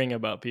caring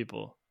about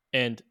people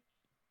and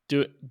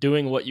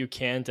doing what you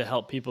can to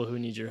help people who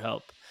need your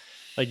help.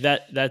 Like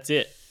that's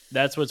it.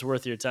 That's what's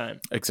worth your time.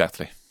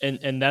 Exactly.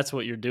 And that's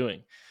what you're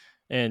doing.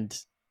 And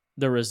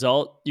the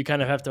result, you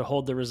kind of have to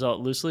hold the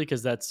result loosely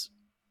because that's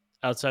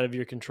outside of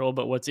your control.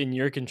 But what's in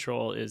your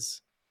control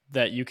is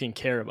that you can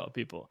care about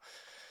people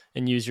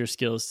and use your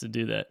skills to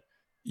do that.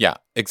 Yeah,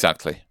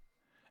 exactly.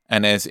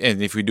 And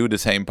if we do the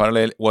same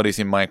parallel, what is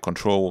in my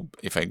control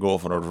if I go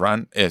for a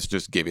run is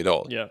just give it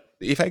all. Yeah.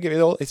 If I give it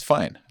all, it's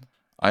fine.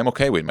 I'm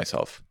okay with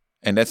myself.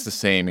 And that's the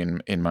same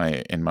in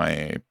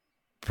my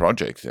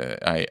project.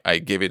 I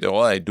give it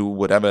all. I do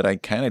whatever I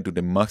can. I do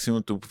the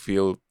maximum to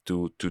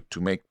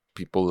make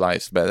people's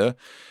lives better.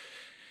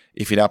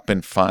 If it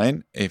happens,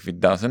 fine. If it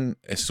doesn't,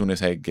 as soon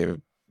as I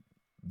do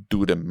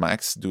the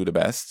max, do the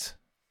best,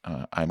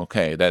 I'm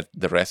okay. That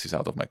the rest is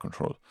out of my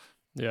control.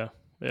 Yeah,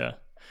 yeah.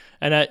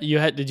 And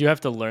did you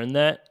have to learn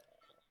that?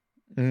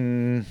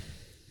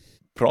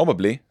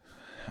 Probably.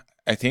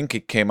 I think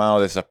it came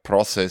out as a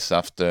process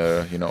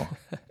after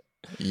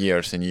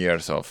years and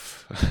years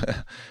of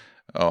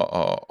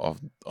of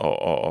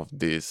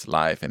this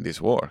life and this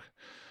work.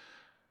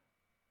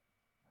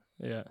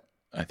 Yeah,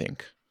 I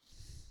think.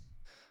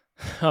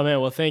 Oh man,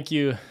 well, thanks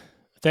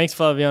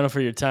Flaviano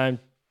for your time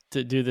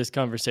to do this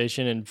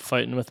conversation and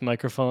fighting with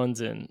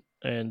microphones and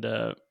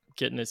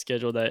getting it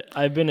scheduled.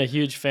 I've been a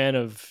huge fan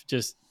of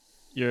just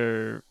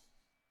your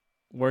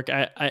work.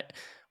 I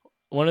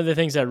one of the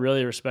things I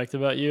really respect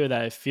about you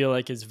that I feel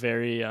like is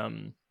very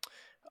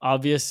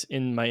obvious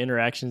in my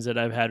interactions that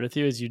I've had with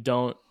you is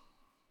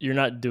you're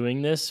not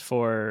doing this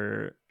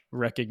for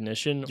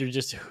recognition. You're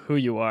just who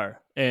you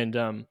are.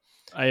 And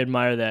I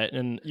admire that.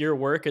 And your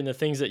work and the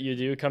things that you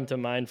do come to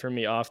mind for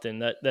me often.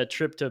 That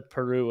trip to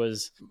Peru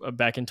was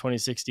back in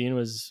 2016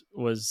 was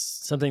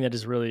something that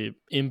has really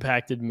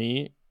impacted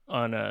me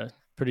on a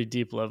pretty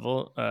deep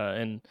level.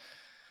 And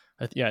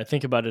I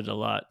think about it a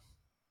lot.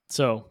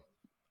 So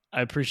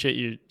I appreciate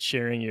you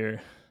sharing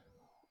your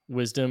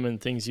wisdom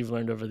and things you've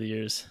learned over the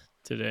years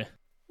today.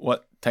 Well,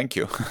 thank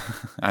you.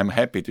 I'm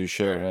happy to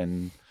share.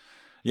 And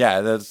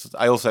yeah,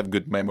 I also have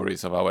good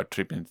memories of our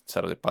trip in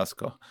Cerro de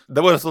Pasco.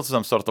 There was also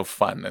some sort of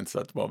fun in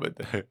that moment.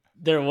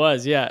 There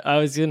was, yeah. I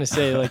was gonna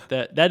say like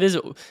that is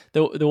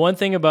the one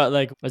thing about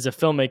like as a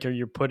filmmaker,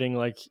 you're putting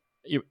like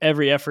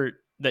every effort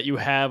that you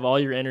have, all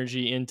your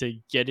energy into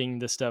getting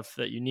the stuff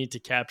that you need to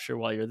capture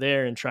while you're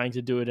there and trying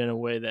to do it in a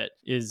way that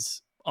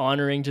is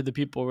honoring to the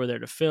people who were there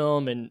to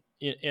film and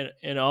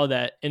all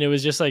that. And it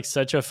was just like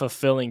such a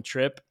fulfilling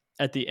trip.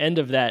 At the end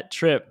of that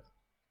trip,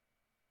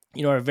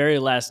 our very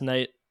last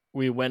night,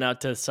 we went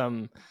out to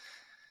some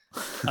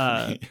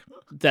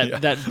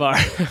that bar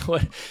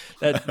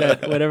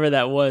that whatever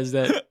that was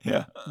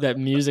that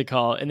music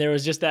hall, and there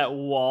was just that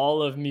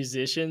wall of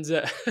musicians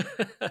that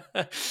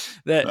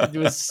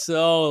was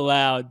so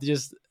loud,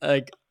 just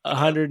like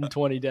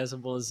 120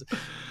 decibels,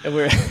 and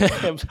we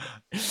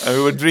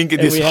were drinking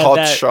this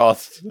hot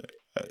shot.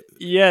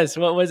 Yes,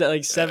 what was it,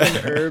 like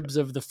 7 herbs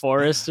of the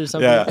forest or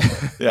something?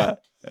 Yeah.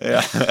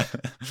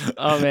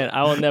 Oh man,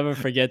 I will never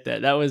forget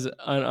that. That was an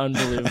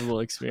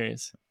unbelievable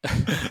experience.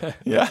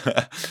 Yeah.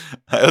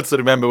 I also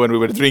remember when we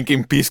were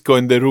drinking pisco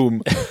in the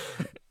room.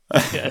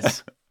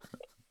 Yes.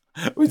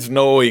 It was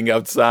snowing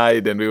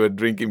outside and we were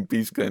drinking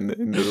pisco in the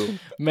room.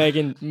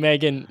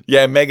 Megan.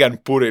 Yeah, Megan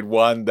put it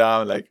one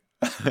down like.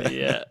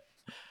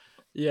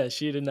 Yeah,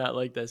 she did not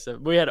like that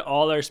stuff. We had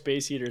all our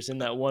space heaters in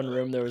that one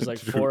room. There was like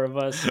 4 of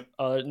us.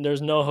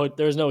 There's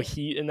no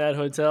heat in that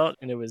hotel,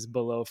 and it was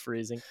below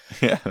freezing.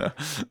 Yeah.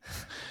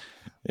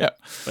 Yeah.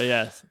 But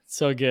yeah,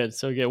 so good.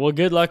 Well,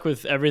 good luck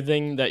with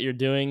everything that you're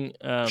doing.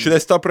 Should I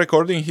stop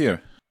recording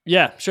here?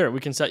 Yeah, sure. We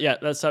can stop. Yeah,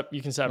 let's stop.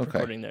 You can stop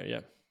recording there.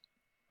 Yeah.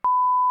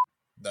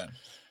 Done.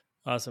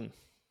 Awesome.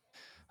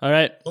 All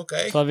right.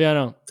 Okay.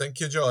 Flaviano. Thank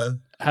you, Joel.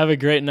 Have a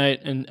great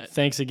night, and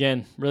thanks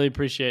again. Really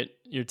appreciate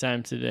your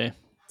time today.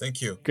 Thank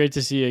you. Great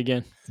to see you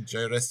again.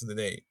 Enjoy the rest of the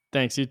day.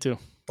 Thanks, you too.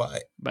 Bye.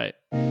 Bye.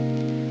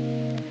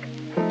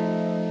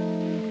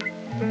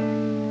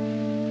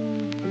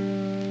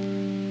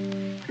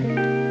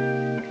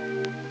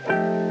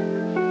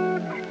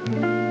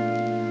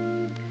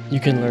 You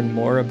can learn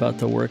more about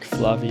the work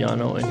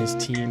Flaviano and his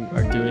team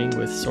are doing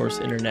with Source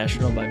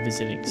International by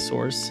visiting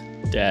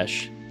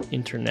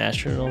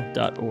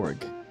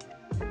source-international.org.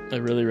 I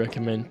really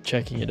recommend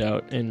checking it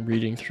out and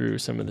reading through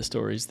some of the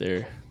stories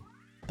there.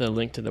 The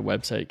link to the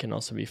website can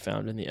also be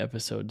found in the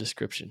episode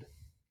description.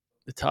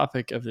 The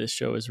topic of this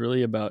show is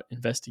really about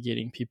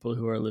investigating people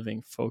who are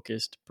living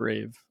focused,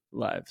 brave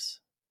lives.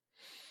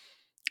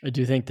 I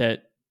do think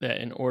that that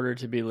in order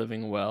to be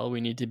living well,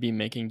 we need to be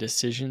making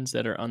decisions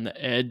that are on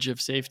the edge of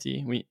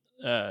safety. We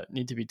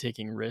need to be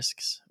taking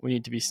risks. We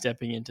need to be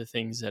stepping into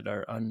things that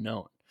are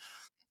unknown.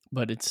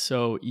 But it's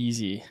so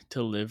easy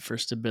to live for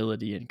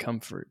stability and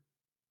comfort.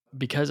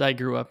 Because I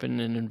grew up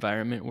in an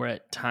environment where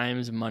at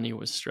times money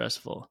was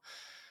stressful,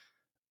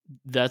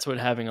 that's what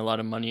having a lot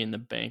of money in the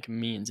bank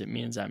means. It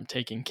means I'm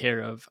taken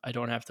care of. I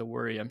don't have to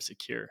worry. I'm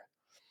secure.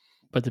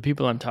 But the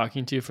people I'm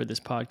talking to for this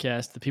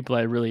podcast, the people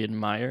I really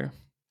admire,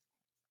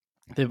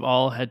 they've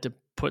all had to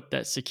put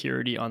that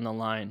security on the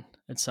line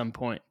at some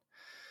point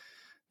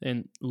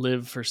and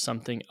live for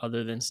something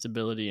other than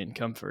stability and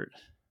comfort.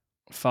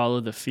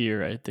 Follow the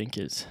fear, I think,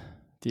 is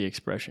the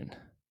expression.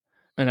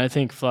 And I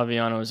think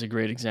Flaviano is a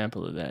great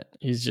example of that.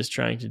 He's just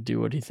trying to do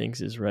what he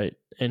thinks is right,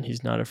 and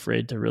he's not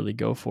afraid to really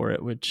go for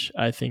it, which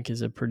I think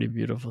is a pretty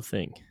beautiful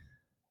thing.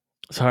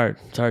 It's hard.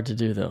 It's hard to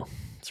do, though.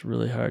 It's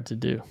really hard to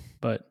do.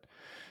 But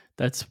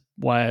that's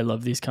why I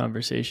love these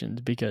conversations,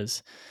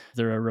 because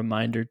they're a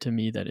reminder to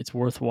me that it's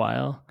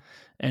worthwhile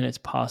and it's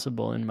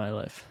possible in my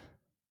life.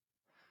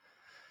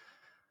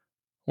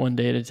 One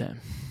day at a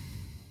time.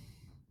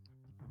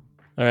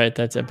 All right,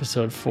 that's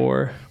episode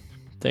 4.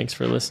 Thanks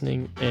for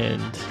listening,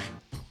 and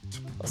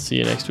I'll see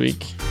you next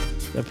week,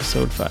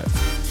 episode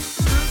 5.